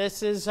strikes.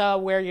 This is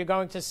where you're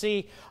going to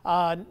see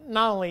not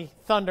only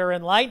thunder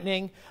and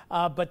lightning,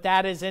 but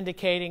that is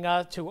indicating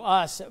to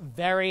us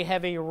very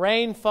heavy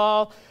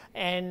rainfall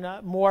and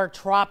more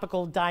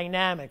tropical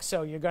dynamics.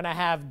 So you're going to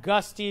have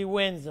gusty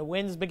winds, the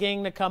winds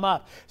beginning to come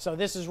up. So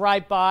this is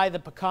right by the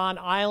Pecan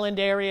Island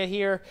area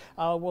here.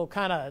 We'll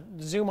kind of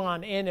zoom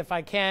on in if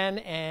I can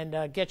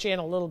and get you in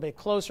a little bit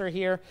closer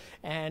here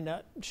and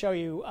show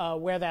you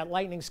where that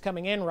lightning's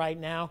coming in right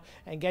now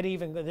and get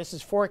even. This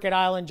is Forked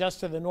Island just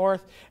to the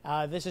north.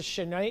 This is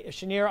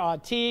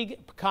Chenier-Autique,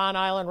 Pecan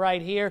Island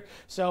right here.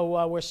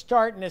 So we're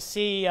starting to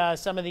see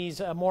some of these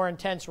more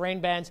intense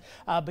rain bands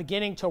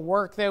beginning to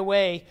work their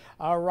way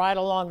right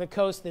along the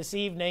coast this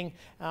evening.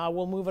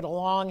 We'll move it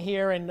along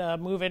here and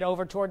move it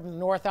over toward the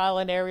North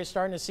Island area,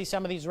 starting to see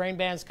some of these rain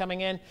bands coming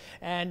in.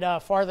 And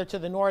farther to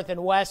the north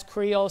and west,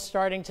 Creole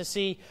starting to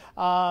see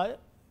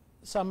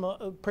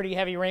some pretty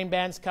heavy rain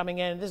bands coming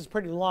in. This is a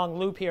pretty long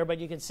loop here, but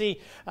you can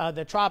see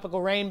the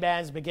tropical rain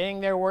bands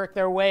beginning their work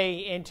their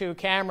way into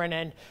Cameron.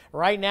 And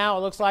right now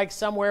it looks like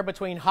somewhere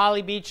between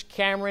Holly Beach,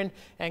 Cameron,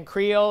 and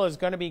Creole is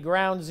going to be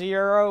ground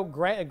zero.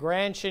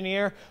 Grand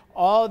Chenier,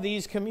 all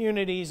these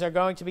communities are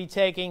going to be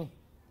taking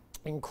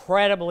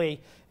incredibly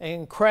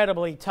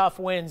tough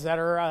winds that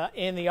are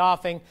in the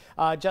offing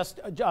just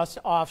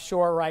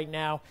offshore right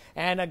now.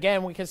 And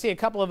again, we can see a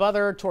couple of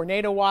other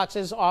tornado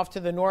watches off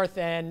to the north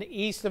and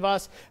east of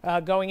us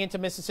going into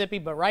Mississippi,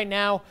 but right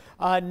now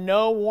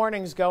no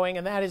warnings going,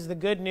 and that is the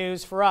good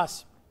news for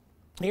us.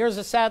 Here's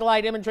the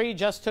satellite imagery.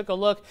 Just took a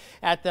look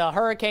at the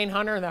Hurricane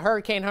Hunter, and the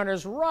Hurricane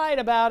Hunter's right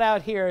about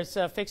out here. It's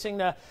fixing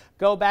to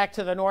go back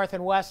to the north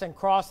and west and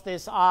cross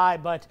this eye.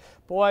 But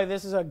boy,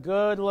 this is a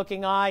good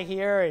looking eye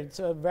here.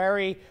 It's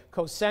very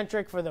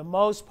concentric for the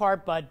most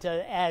part, but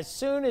as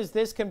soon as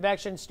this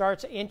convection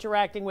starts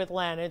interacting with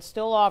land, it's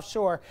still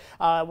offshore,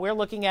 we're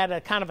looking at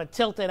a kind of a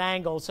tilted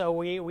angle. So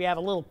we have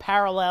a little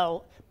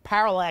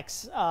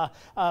parallax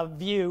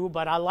view,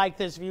 but I like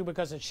this view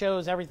because it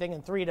shows everything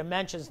in 3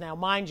 dimensions. Now,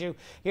 mind you,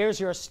 here's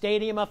your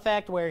stadium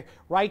effect, where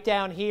right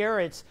down here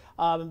it's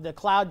the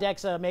cloud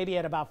decks maybe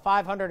at about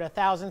 500,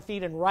 1,000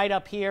 feet, and right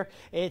up here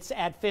it's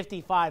at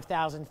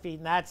 55,000 feet.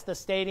 And that's the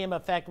stadium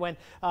effect when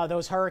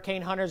those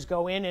hurricane hunters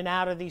go in and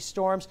out of these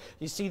storms.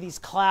 You see these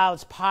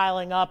clouds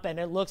piling up, and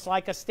it looks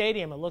like a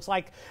stadium. It looks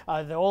like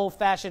the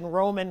old-fashioned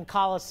Roman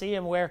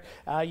Colosseum, where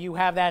you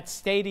have that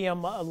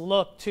stadium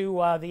look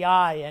to the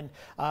eye.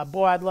 And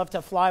boy, I'd love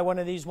to fly one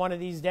of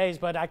these days,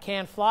 but I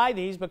can't fly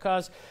these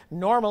because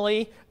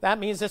normally that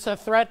means it's a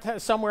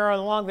threat somewhere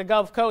along the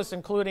Gulf Coast,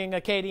 including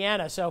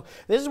Acadiana. So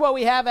this is what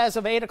we have as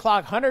of 8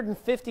 o'clock,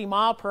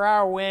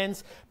 150-mile-per-hour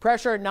winds,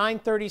 pressure at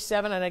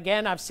 937. And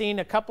again, I've seen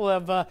a couple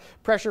of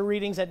pressure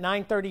readings at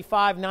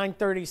 935,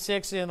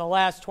 936 in the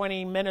last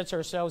 20 minutes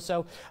or so.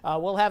 So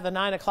we'll have the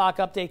 9 o'clock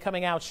update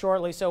coming out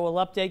shortly, so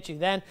we'll update you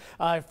then.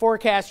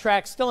 Forecast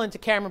track still into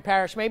Cameron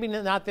Parish, maybe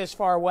not this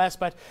far west,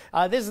 but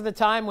this is the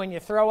time when you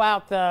throw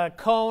out the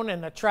cone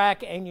and the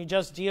track and you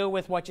just deal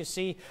with what you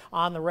see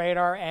on the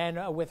radar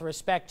and with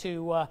respect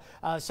to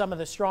some of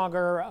the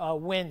stronger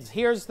winds.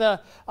 Here's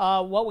the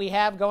what we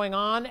have going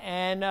on,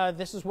 and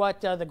this is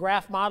what the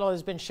graph model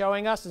has been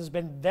showing us. It's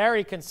been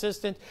very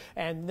consistent,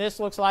 and this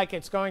looks like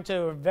it's going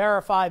to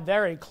verify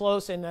very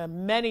close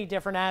in many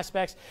different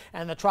aspects,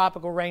 and the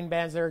tropical rain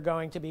bands that are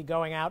going to be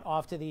going out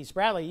off to the east.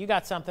 Bradley, you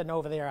got something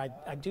over there.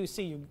 I do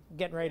see you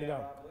getting ready to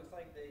go.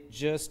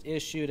 Just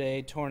issued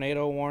a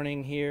tornado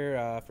warning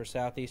here for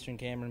southeastern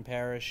Cameron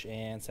Parish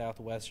and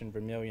southwestern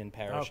Vermilion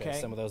Parish as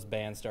some of those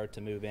bands start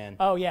to move in.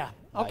 Oh, yeah.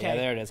 Okay. Yeah,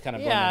 there it is. Kind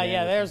of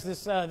there's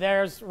this.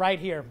 There's right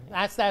here.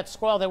 That's that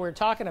squall that we were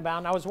talking about.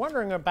 And I was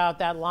wondering about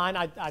that line.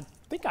 I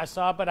think I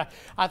saw it, but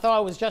I thought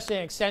it was just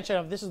an extension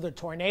of, this is the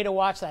tornado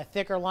watch, that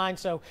thicker line.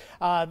 So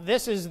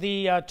this is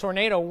the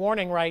tornado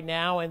warning right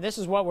now, and this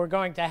is what we're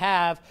going to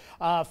have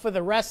for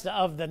the rest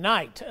of the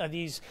night.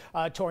 These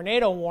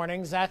tornado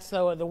warnings, that's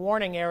the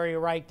warning area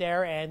right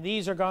there, and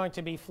these are going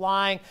to be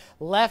flying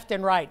left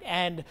and right.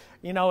 And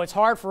you know, it's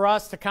hard for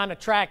us to kind of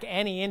track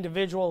any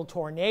individual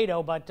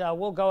tornado, but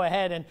we'll go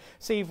ahead and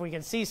see if we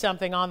can see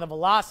something on the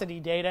velocity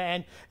data.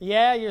 And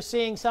yeah, you're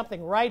seeing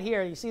something right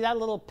here. You see that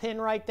little pin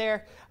right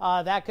there?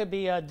 That could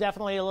be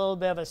definitely a little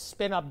bit of a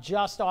spin up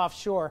just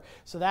offshore.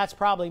 So that's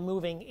probably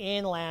moving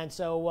inland.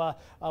 So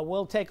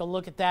we'll take a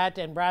look at that,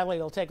 and Bradley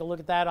will take a look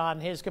at that on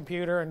his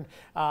computer. And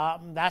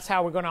that's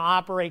how we're going to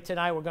operate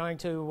tonight. We're going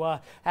to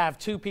have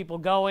 2 people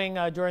going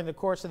during the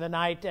course of the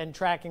night and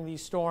tracking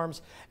these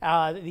storms,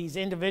 these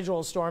individual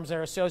storms that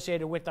are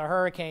associated with the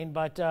hurricane.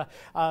 But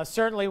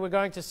certainly we're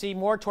going to see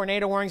more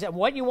tornado warnings. And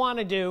what you want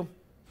to do,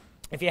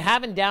 if you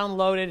haven't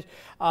downloaded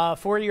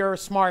for your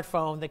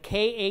smartphone the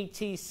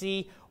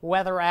KATC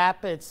weather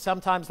app, it's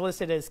sometimes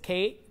listed as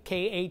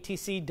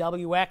KATC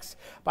WX,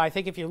 but I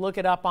think if you look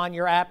it up on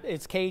your app,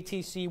 it's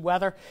KATC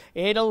weather.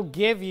 It'll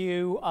give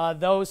you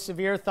those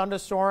severe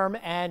thunderstorm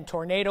and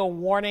tornado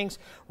warnings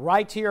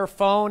right to your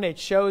phone. It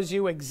shows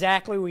you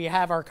exactly. We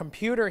have our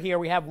computer here.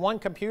 We have one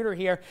computer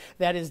here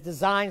that is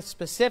designed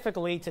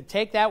specifically to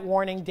take that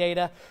warning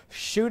data,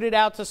 shoot it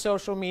out to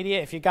social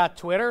media. If you got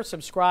Twitter,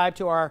 subscribe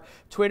to our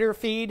Twitter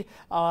feed,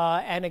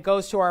 and it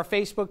goes to our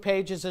Facebook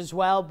pages as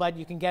well, but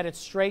you can get it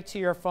straight to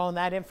your phone,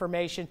 that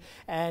information,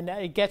 and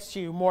it gets to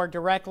you more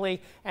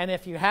directly. And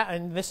if you have,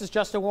 and this is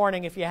just a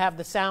warning, if you have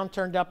the sound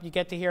turned up, you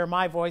get to hear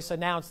my voice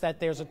announce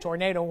that there's a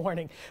tornado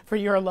warning for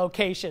your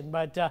location.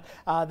 But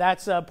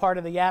that's part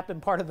of the app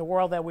and part of the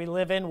world that we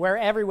live in. We're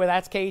everywhere.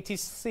 That's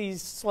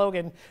KATC's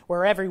slogan.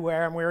 We're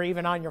everywhere, and we're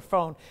even on your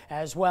phone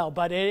as well.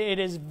 But it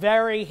is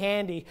very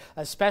handy,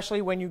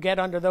 especially when you get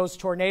under those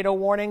tornado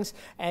warnings,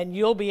 and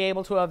you'll be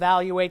able to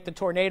evaluate the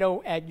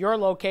tornado at your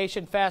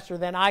location faster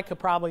than I could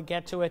probably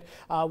get to it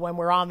when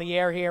we're on the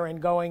air here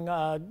and going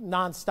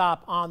nonstop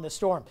on the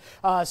storm.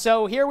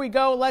 So here we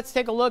go. Let's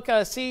take a look,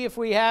 see if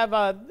we have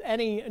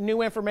any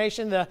new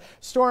information. The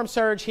storm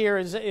surge here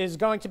is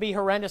going to be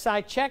horrendous. I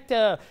checked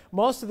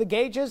most of the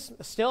gauges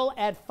still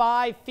at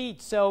 5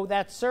 feet, so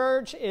that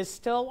surge is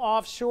still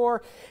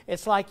offshore.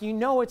 It's like, you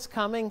know, it's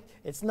coming.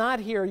 It's not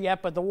here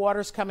yet, but the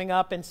water's coming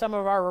up, and some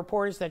of our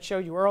reporters that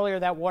showed you earlier,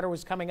 that water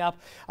was coming up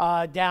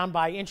down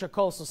by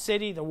Intracoastal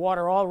City, the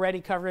water already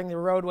covering the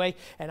roadway,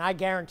 and I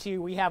guarantee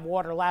you we have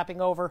water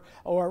lapping over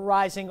or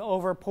rising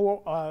over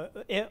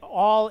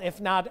all, if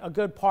not a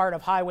good part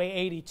of Highway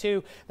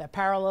 82 that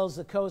parallels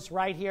the coast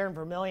right here in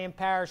Vermilion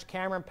Parish,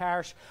 Cameron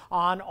Parish,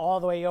 on all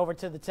the way over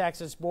to the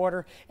Texas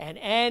border. And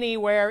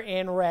anywhere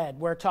in red,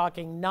 we're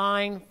talking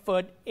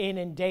 9-foot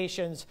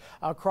inundations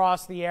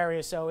across the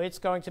area. So it's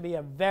going to be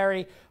a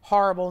very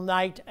horrible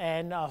night,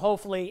 and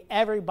hopefully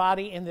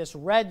everybody in this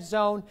red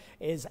zone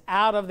is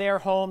out of their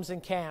homes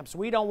and camps.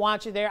 We don't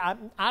want you there.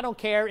 I don't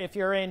care if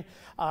you're in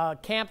a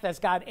camp that's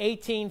got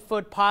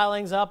 18-foot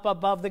pilings up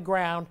above the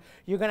ground.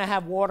 You're going to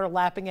have water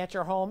lapping at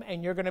your home,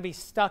 and you're going to be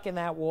stuck in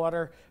that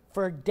water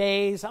for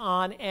days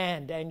on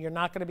end, and you're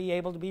not going to be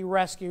able to be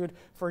rescued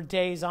for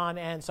days on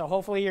end. So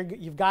hopefully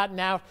you've gotten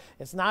out.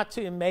 It's not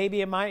too,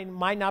 maybe it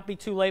might not be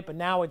too late, but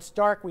now it's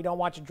dark. We don't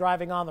want you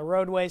driving on the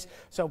roadways.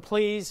 So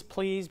please,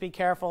 please be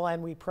careful,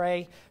 and we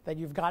pray that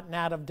you've gotten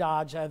out of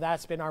Dodge.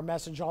 That's been our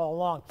message all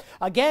along.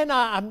 Again,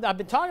 I've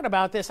been talking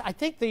about this. I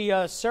think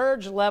the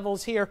surge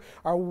levels here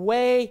are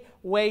way,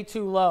 way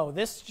too low.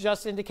 This is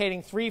just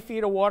indicating 3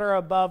 feet of water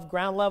above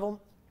ground level.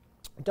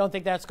 Don't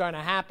think that's going to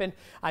happen.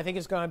 I think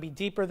it's going to be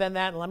deeper than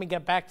that. And let me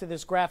get back to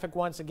this graphic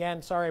once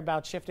again. Sorry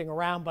about shifting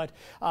around, but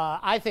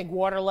I think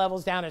water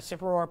levels down at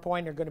Cipperoar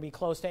Point are going to be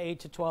close to 8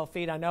 to 12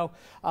 feet. I know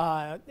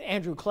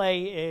Andrew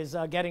Clay is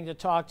getting to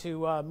talk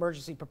to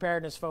emergency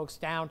preparedness folks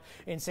down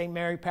in St.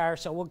 Mary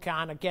Parish, so we'll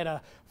kind of get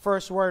a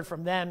first word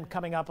from them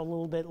coming up a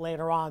little bit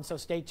later on, so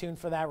stay tuned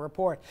for that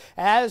report.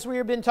 As we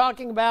have been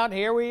talking about,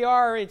 here we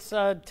are. It's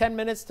 10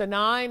 minutes to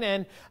 9,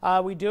 and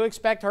we do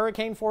expect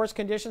hurricane force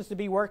conditions to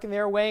be working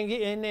their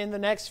way in the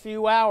next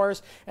few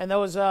hours, and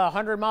those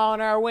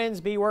 100-mile-an-hour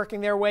winds be working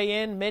their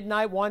way in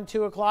midnight, 1,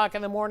 2 o'clock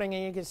in the morning,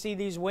 and you can see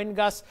these wind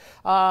gusts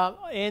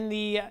in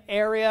the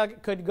area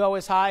could go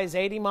as high as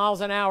 80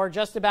 miles an hour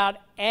just about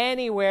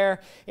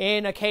anywhere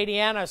in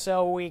Acadiana,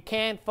 so we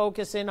can't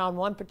focus in on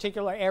one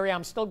particular area.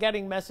 I'm still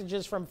getting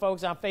messages from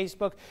folks on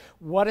Facebook.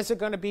 What is it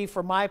going to be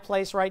for my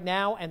place right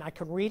now? And I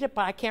can read it,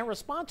 but I can't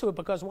respond to it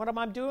because what am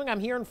I doing?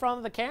 I'm here in front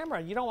of the camera.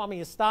 You don't want me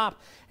to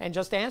stop and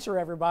just answer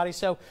everybody.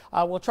 So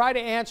we'll try to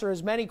answer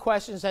as many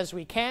questions as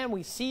we can.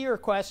 We see your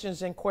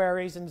questions and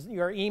queries and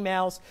your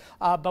emails,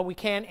 but we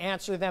can't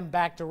answer them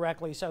back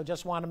directly. So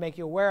just want to make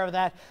you aware of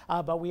that.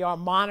 But we are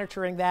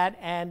monitoring that.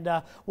 And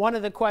one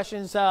of the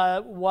questions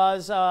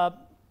was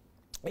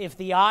If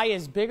the eye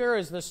is bigger,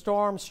 is the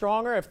storm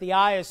stronger? If the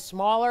eye is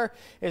smaller,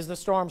 is the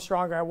storm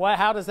stronger?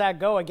 How does that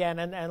go again?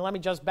 And let me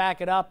just back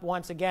it up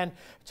once again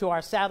to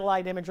our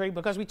satellite imagery,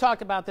 because we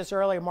talked about this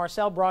earlier.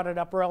 Marcel brought it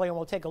up earlier, and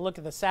we'll take a look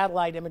at the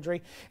satellite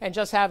imagery and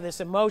just have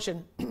this in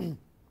motion.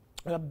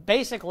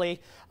 Basically,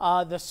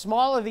 the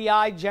smaller the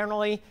eye,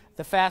 generally,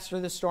 the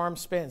faster the storm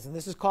spins. And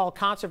this is called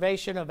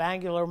conservation of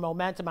angular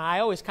momentum.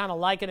 I always kind of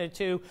liken it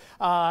to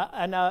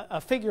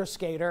a figure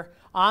skater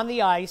on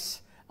the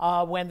ice.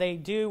 When they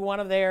do one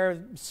of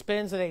their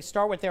spins, they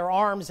start with their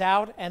arms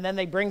out, and then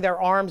they bring their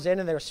arms in,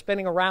 and they're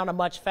spinning around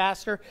much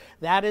faster.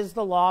 That is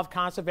the law of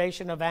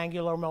conservation of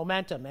angular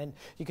momentum. And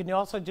you can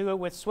also do it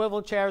with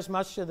swivel chairs,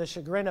 much to the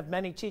chagrin of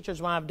many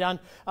teachers. When I've done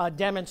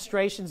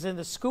demonstrations in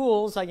the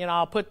schools,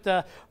 I'll put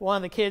one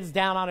of the kids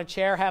down on a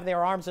chair, have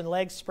their arms and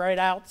legs spread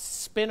out,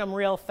 spin them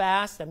real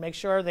fast, and make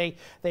sure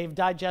they've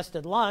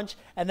digested lunch,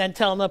 and then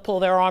tell them to pull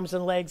their arms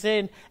and legs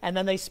in, and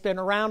then they spin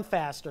around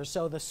faster.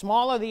 So the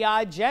smaller the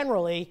eye,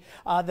 generally,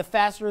 the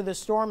faster the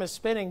storm is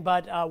spinning.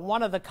 But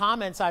one of the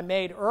comments I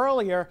made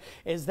earlier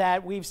is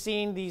that we've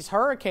seen these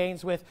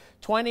hurricanes with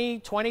 20,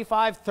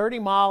 25,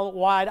 30-mile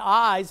wide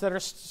eyes that are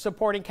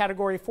supporting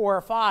Category 4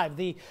 or 5.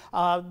 The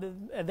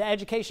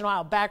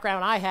educational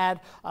background I had,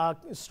 a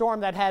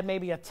storm that had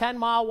maybe a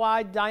 10-mile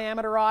wide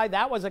diameter eye,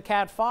 that was a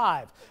Cat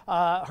 5.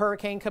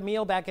 Hurricane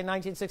Camille back in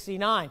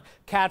 1969,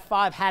 Cat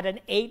 5 had an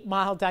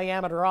 8-mile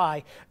diameter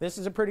eye. This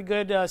is a pretty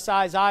good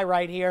size eye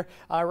right here.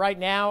 Right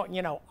now,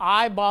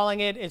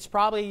 eyeballing it, it's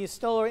probably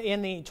still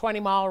in the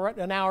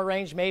 20-mile-an-hour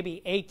range,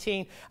 maybe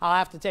 18. I'll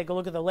have to take a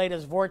look at the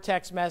latest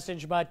vortex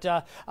message, but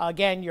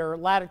again, your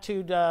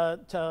latitude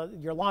to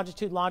your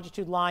longitude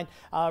line,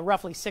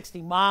 roughly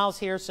 60 miles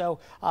here. So,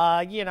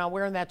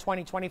 we're in that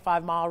 20,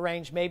 25-mile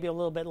range, maybe a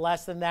little bit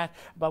less than that,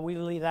 but we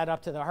leave that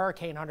up to the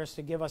hurricane hunters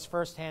to give us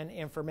firsthand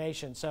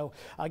information. So,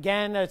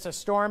 again, it's a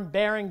storm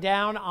bearing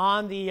down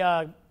on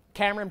the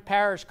Cameron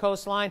Parish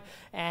coastline,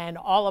 and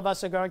all of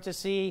us are going to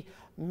see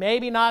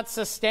maybe not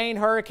sustained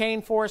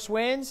hurricane force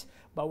winds,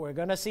 but we're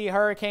going to see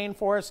hurricane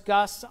force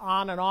gusts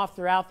on and off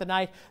throughout the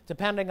night,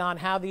 depending on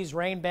how these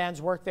rain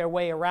bands work their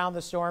way around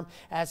the storm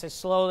as it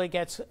slowly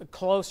gets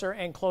closer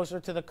and closer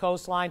to the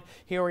coastline.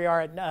 Here we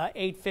are at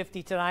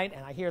 8:50 tonight,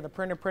 and I hear the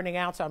printer printing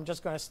out, so I'm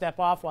just going to step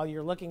off while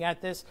you're looking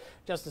at this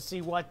just to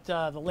see what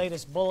the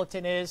latest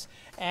bulletin is.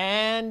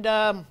 And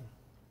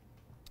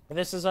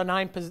this is a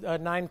 9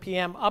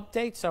 p.m.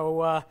 update,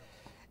 so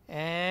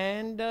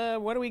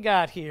what do we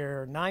got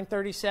here?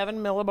 937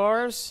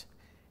 millibars,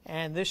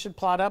 and this should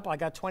plot up. I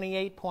got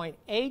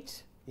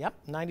 28.8, yep,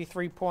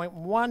 93.1,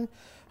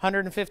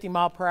 150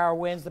 mile per hour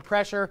winds. The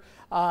pressure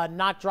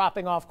not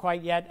dropping off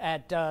quite yet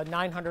at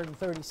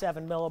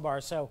 937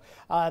 millibars. So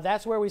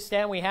that's where we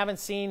stand. We haven't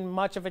seen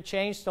much of a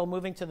change, still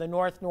moving to the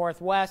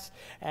north-northwest,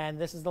 and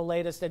this is the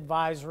latest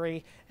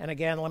advisory. And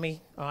again,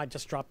 I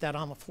just dropped that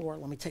on the floor.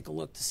 Let me take a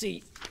look to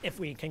see if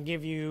we can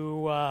give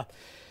you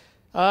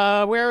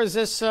where is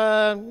this?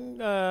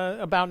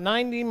 About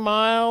 90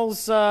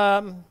 miles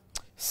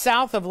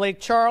south of Lake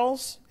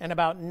Charles and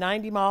about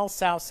 90 miles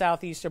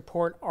south-southeast of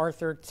Port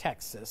Arthur,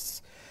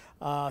 Texas.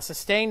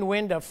 Sustained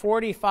wind of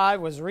 45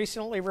 was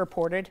recently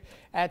reported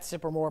at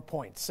Sippermore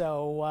Point.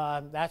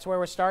 So that's where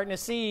we're starting to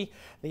see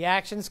the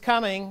actions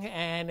coming,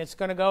 and it's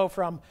going to go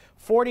from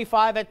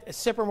 45 at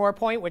Sippermore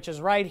Point, which is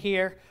right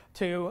here,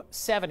 to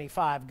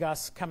 75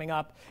 gusts coming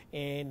up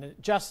in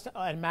just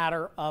a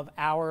matter of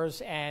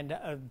hours, and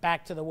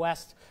back to the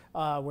west.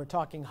 We're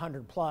talking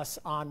 100 plus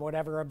on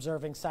whatever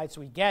observing sites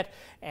we get.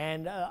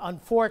 And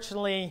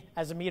unfortunately,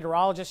 as a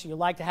meteorologist, you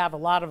like to have a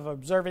lot of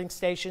observing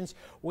stations.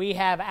 We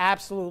have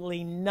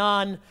absolutely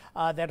none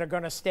that are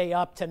going to stay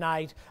up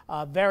tonight.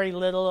 Very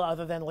little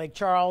other than Lake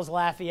Charles,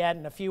 Lafayette,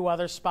 and a few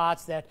other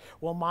spots that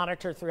we'll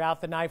monitor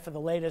throughout the night for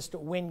the latest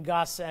wind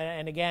gusts.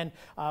 And again,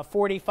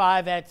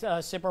 45 at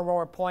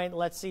Sippermore Point.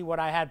 Let's see what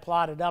I had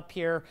plotted up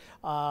here.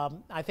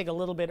 I think a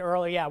little bit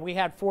earlier. Yeah, we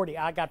had 40.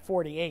 I got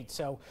 48.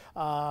 So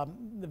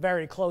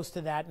very close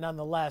to that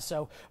nonetheless.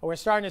 So we're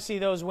starting to see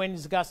those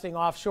winds gusting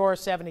offshore,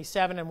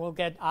 77, and we'll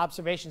get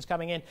observations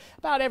coming in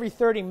about every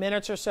 30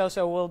 minutes or so.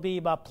 So we'll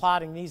be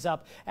plotting these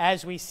up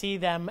as we see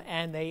them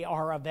and they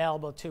are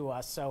available to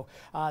us. So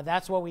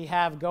that's what we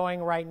have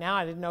going right now.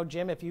 I didn't know,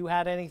 Jim, if you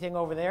had anything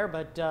over there,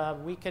 but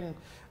we can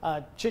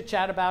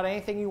chit-chat about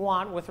anything you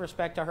want with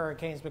respect to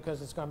hurricanes,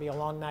 because it's going to be a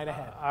long night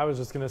ahead. I was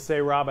just going to say,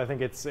 Rob, I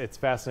think it's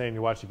fascinating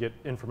to watch you get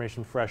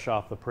information fresh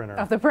off the printer.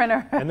 Off the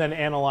printer. And then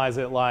analyze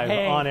it live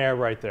on air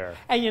right there.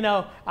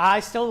 And, I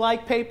still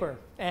like paper.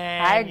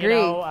 And, I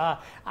agree.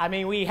 I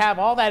mean, we have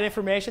all that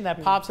information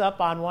that pops up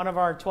on one of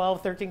our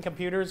 12, 13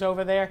 computers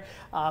over there.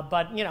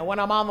 But, when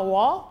I'm on the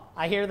wall,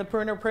 I hear the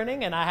printer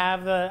printing, and I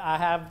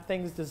have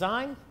things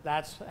designed.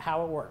 That's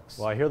how it works.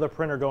 Well, I hear the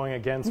printer going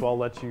again, so I'll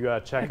let you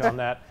check on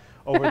that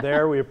over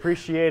there. We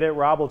appreciate it.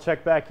 Rob will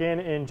check back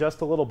in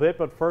just a little bit,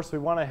 but first we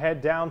want to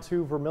head down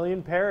to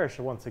Vermilion Parish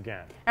once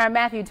again. Our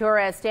Matthew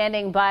Torres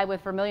standing by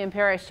with Vermilion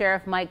Parish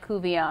Sheriff Mike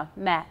Cuvia.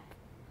 Matt.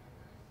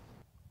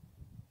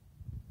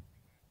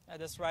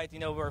 That's right. You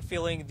know, we're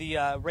feeling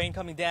the rain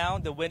coming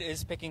down. The wind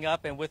is picking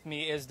up, and with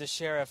me is the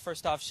sheriff.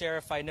 First off,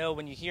 Sheriff, I know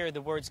when you hear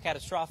the words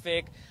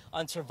catastrophic,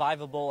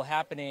 unsurvivable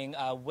happening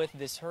with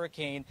this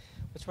hurricane,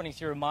 what's running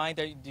through your mind?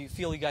 Do you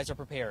feel you guys are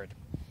prepared?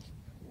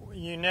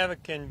 You never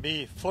can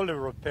be fully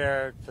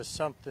prepared for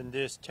something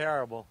this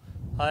terrible.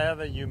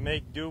 However, you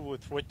make do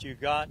with what you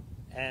got,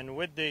 and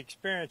with the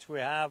experience we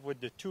have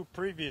with the two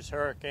previous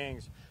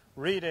hurricanes,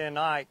 Rita and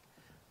Ike,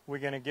 we're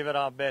going to give it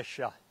our best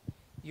shot.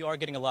 You are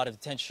getting a lot of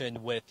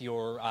attention with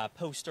your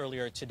post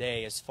earlier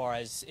today as far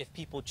as if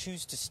people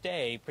choose to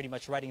stay, pretty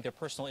much writing their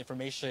personal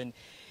information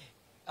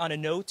on a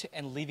note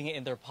and leaving it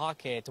in their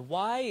pocket.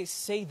 Why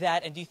say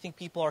that, and do you think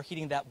people are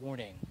heeding that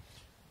warning?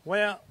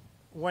 Well,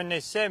 when they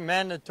say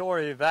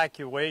mandatory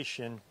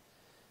evacuation,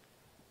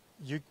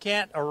 you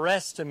can't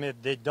arrest them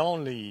if they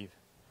don't leave.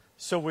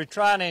 So we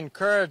try to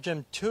encourage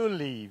them to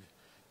leave,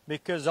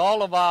 because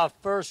all of our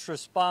first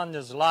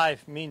responders'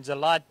 life means a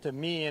lot to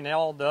me and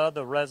all the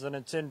other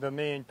residents in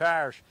Vermilion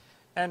Parish.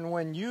 And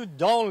when you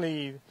don't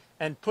leave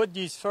and put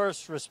these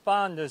first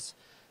responders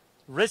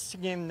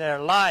risking their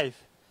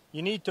life,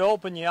 you need to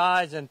open your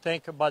eyes and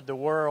think about the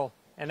world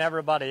and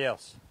everybody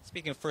else.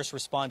 Speaking of first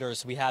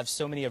responders, we have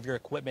so many of your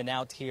equipment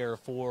out here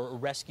for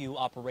rescue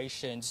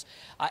operations.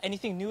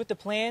 Anything new with the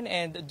plan,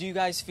 and do you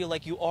guys feel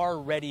like you are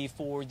ready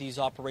for these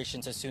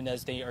operations as soon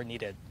as they are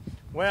needed?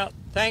 Well,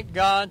 thank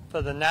God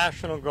for the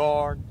National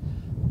Guard.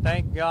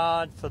 Thank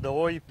God for the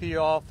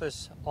OEP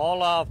office,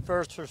 all our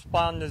first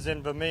responders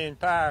in Vermilion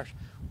Parish.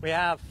 We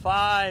have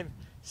 5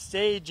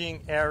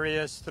 staging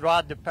areas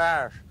throughout the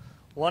parish,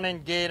 1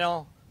 in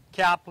Gaydon,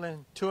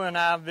 Kaplan, 2 in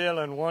Iville,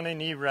 and 1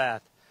 in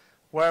Erath,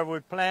 where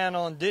we plan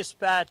on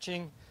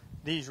dispatching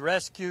these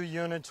rescue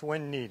units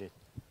when needed.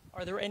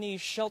 Are there any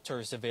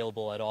shelters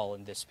available at all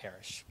in this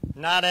parish?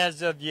 Not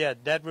as of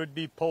yet. That would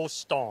be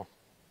post-storm.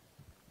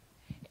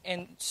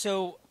 And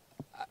so,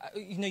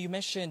 you know, you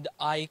mentioned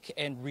Ike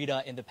and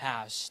Rita in the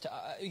past.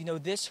 You know,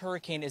 this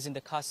hurricane is in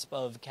the cusp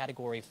of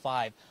Category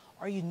 5.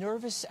 Are you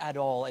nervous at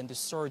all in the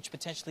surge,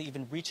 potentially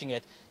even reaching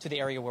it to the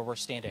area where we're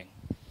standing?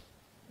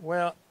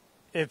 Well,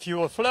 if you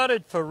were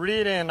flooded for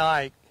Rita and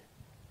Ike,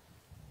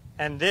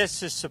 and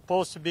this is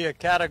supposed to be a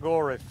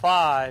Category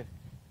 5,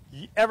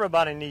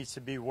 everybody needs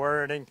to be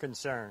worried and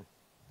concerned.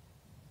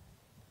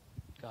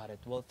 Got it.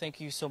 Well,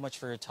 thank you so much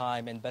for your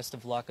time, and best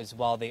of luck as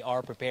well. They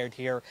are prepared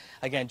here.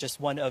 Again, just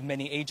one of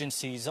many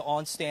agencies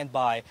on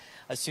standby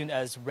as soon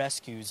as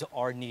rescues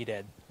are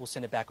needed. We'll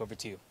send it back over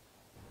to you.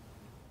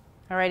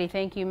 All righty,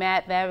 thank you,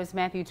 Matt. That was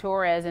Matthew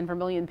Torres in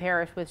Vermilion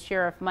Parish with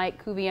Sheriff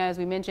Mike Cuvian. As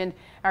we mentioned,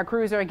 our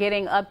crews are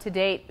getting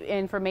up-to-date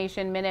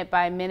information minute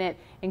by minute,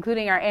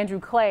 including our Andrew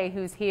Clay,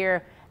 who's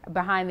here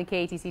behind the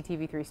KATC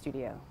TV3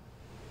 studio.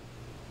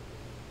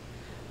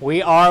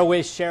 We are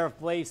with Sheriff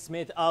Blaze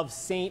Smith of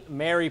St.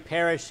 Mary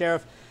Parish.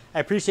 Sheriff, I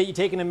appreciate you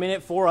taking a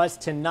minute for us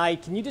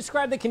tonight. Can you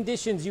describe the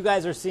conditions you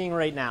guys are seeing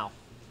right now?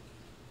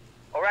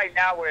 Well, right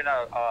now we're in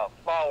a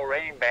fall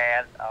rain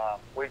band.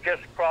 We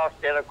just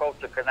crossed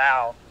Intercoastal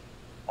Canal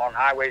on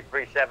Highway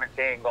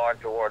 317 going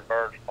toward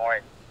Burns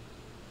Point.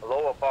 The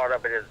lower part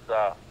of it is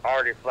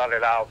already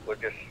flooded out. We're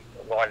just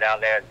going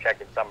down there and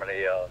checking some of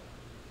the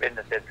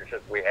business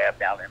interests we have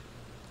down there.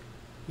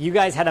 You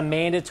guys had a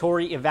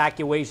mandatory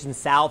evacuation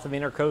south of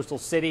Intercoastal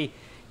City.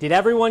 Did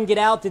everyone get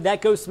out? Did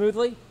that go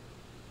smoothly?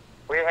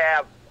 We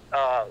have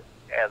a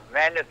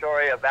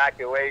mandatory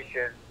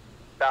evacuation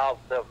south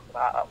of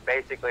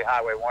basically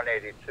Highway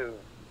 182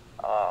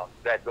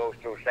 that goes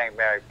through St.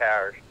 Mary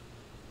Parish.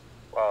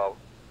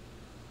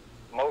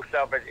 Most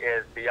of it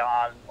is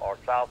beyond or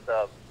south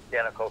of the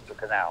Intercoastal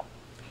Canal.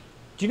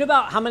 Do you know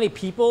about how many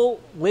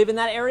people live in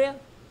that area?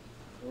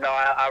 No,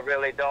 I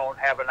really don't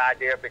have an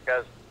idea,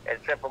 because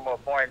at Sycamore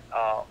Point,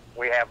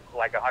 we have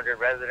like 100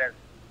 residents,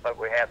 but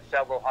we have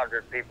several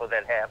hundred people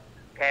that have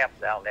camps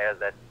down there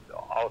that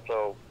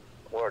also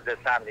were this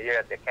time of the year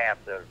at the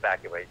camps to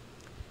evacuate.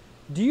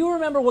 Do you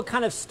remember what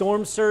kind of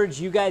storm surge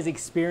you guys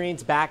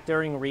experienced back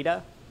during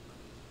Rita?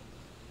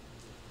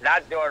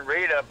 Not during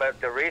Rita,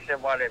 but the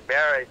recent one in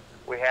Barry,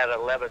 we had an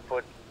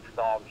 11-foot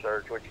storm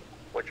surge,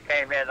 which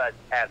came in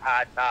at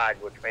high tide,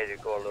 which made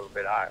it go a little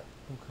bit higher.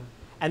 Okay.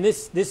 And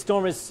this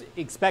storm is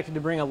expected to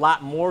bring a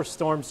lot more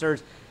storm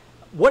surge.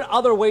 What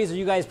other ways are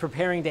you guys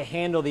preparing to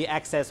handle the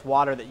excess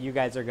water that you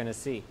guys are going to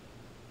see?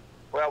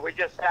 Well, we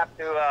just have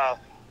to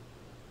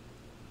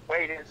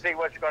wait and see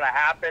what's going to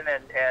happen,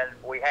 and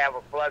we have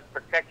a flood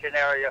protection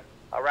area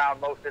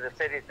around most of the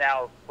cities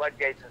now,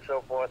 floodgates and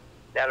so forth,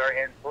 that are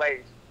in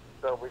place.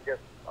 So we're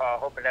just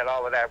hoping that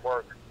all of that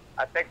works.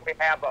 I think we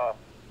have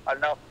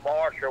enough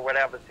marsh or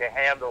whatever to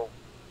handle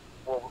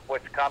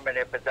what's coming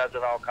if it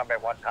doesn't all come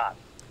at one time.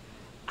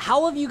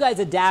 How have you guys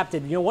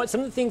adapted? You know,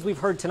 some of the things we've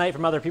heard tonight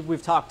from other people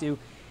we've talked to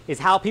is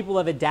how people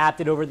have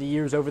adapted over the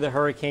years, over the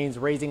hurricanes,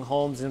 raising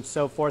homes and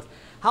so forth.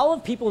 How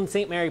have people in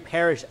St. Mary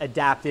Parish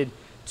adapted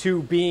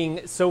to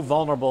being so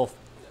vulnerable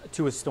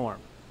to a storm?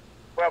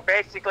 Well,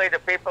 basically the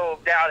people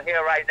down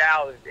here right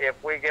now,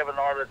 if we give an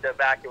order to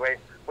evacuate,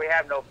 we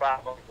have no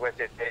problems with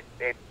it.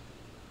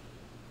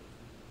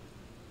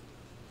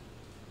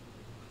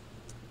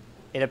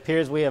 It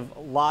appears we have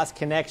lost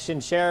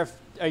connection. Sheriff,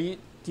 do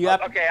you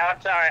have... Okay,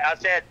 I'm sorry. I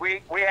said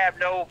we have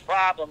no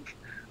problems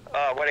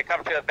when it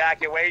comes to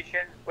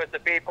evacuation with the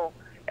people.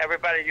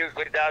 Everybody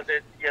usually does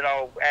it, you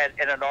know,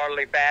 in an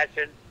orderly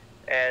fashion,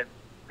 and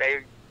they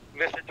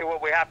listen to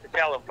what we have to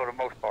tell them for the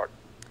most part.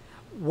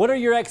 What are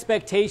your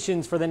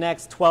expectations for the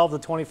next 12 to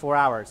 24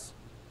 hours?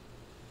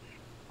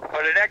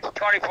 For the next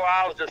 24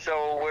 hours or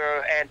so,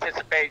 we're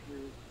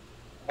anticipating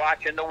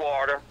watching the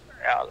water,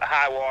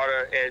 high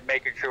water, and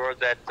making sure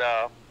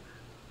that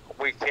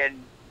we can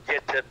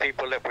get to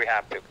people if we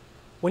have to.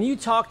 When you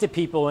talk to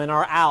people and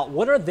are out,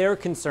 what are their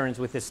concerns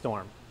with this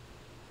storm?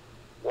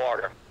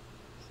 Water.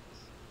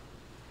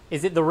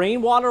 Is it the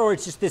rainwater, or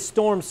it's just this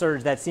storm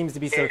surge that seems to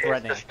be so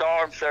threatening? It's the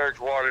storm surge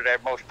water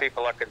that most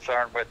people are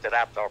concerned with that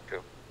I've talked to.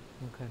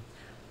 Okay.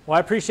 Well, I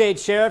appreciate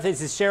Sheriff.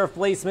 This is Sheriff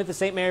Blaze Smith of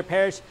St. Mary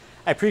Parish.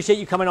 I appreciate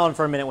you coming on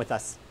for a minute with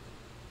us.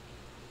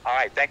 All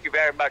right. Thank you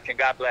very much, and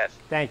God bless.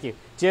 Thank you.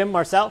 Jim,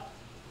 Marcel?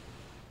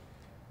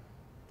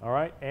 All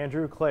right,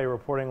 Andrew Clay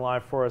reporting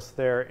live for us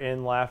there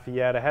in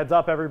Lafayette. A heads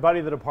up, everybody,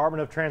 the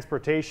Department of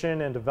Transportation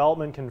and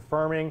Development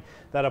confirming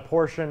that a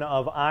portion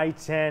of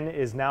I-10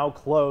 is now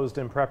closed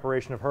in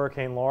preparation of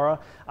Hurricane Laura.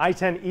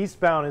 I-10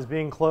 eastbound is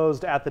being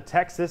closed at the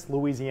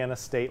Texas-Louisiana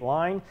state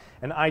line,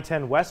 and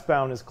I-10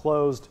 westbound is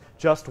closed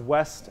just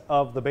west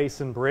of the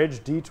Basin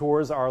Bridge.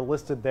 Detours are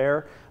listed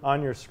there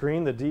on your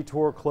screen. The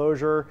detour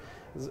closure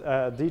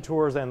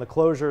detours and the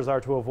closures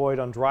are to avoid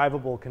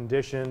undrivable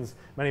conditions.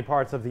 Many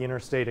parts of the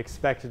interstate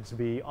expected to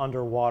be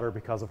underwater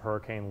because of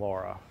Hurricane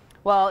Laura.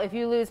 Well, if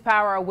you lose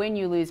power, or when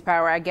you lose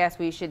power, I guess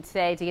we should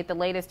say, to get the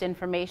latest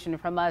information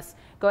from us,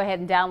 go ahead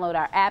and download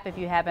our app if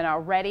you haven't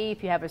already.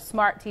 If you have a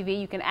smart TV,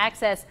 you can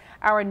access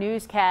our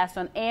newscast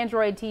on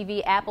Android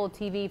TV, Apple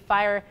TV,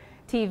 Fire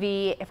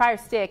TV, Fire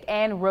Stick,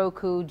 and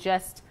Roku.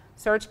 Just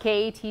search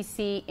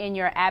KATC in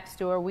your app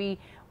store. We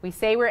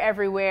say we're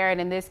everywhere,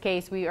 and in this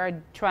case, we are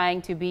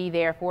trying to be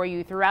there for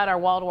you throughout our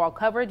wall-to-wall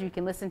coverage. You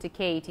can listen to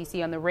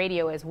KATC on the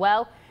radio as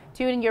well.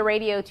 Tune in your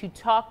radio to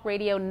Talk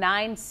Radio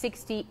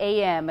 960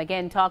 AM.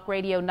 Again, Talk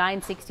Radio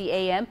 960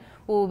 AM.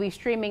 We will be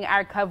streaming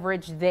our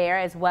coverage there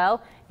as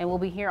well, and we'll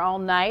be here all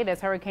night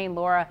as Hurricane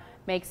Laura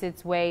makes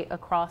its way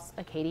across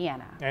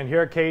Acadiana. And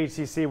here at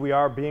KATC, we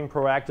are being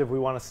proactive. We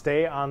want to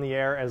stay on the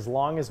air as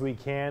long as we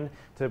can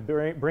to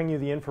bring you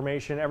the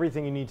information,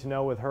 everything you need to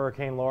know with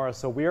Hurricane Laura.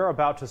 So we are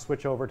about to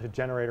switch over to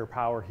generator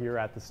power here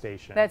at the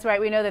station. That's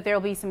right. We know that there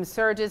will be some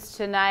surges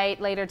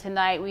tonight, later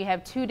tonight. We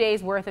have 2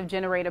 days worth of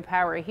generator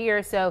power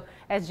here. So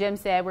as Jim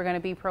said, we're going to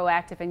be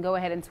proactive and go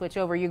ahead and switch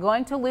over. You're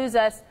going to lose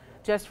us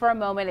just for a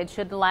moment. It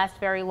shouldn't last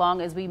very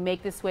long as we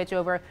make the switch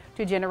over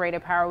to generator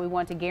power. We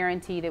want to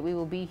guarantee that we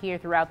will be here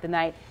throughout the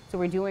night. So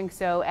we're doing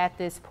so at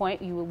this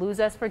point. You will lose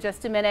us for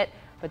just a minute,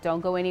 but don't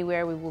go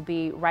anywhere. We will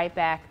be right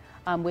back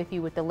with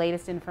you with the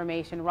latest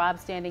information. Rob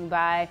standing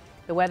by.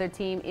 The weather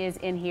team is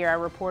in here, our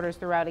reporters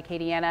throughout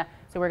Acadiana.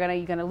 So you're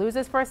going to lose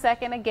us for a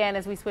second again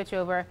as we switch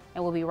over,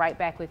 and we'll be right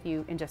back with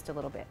you in just a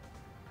little bit.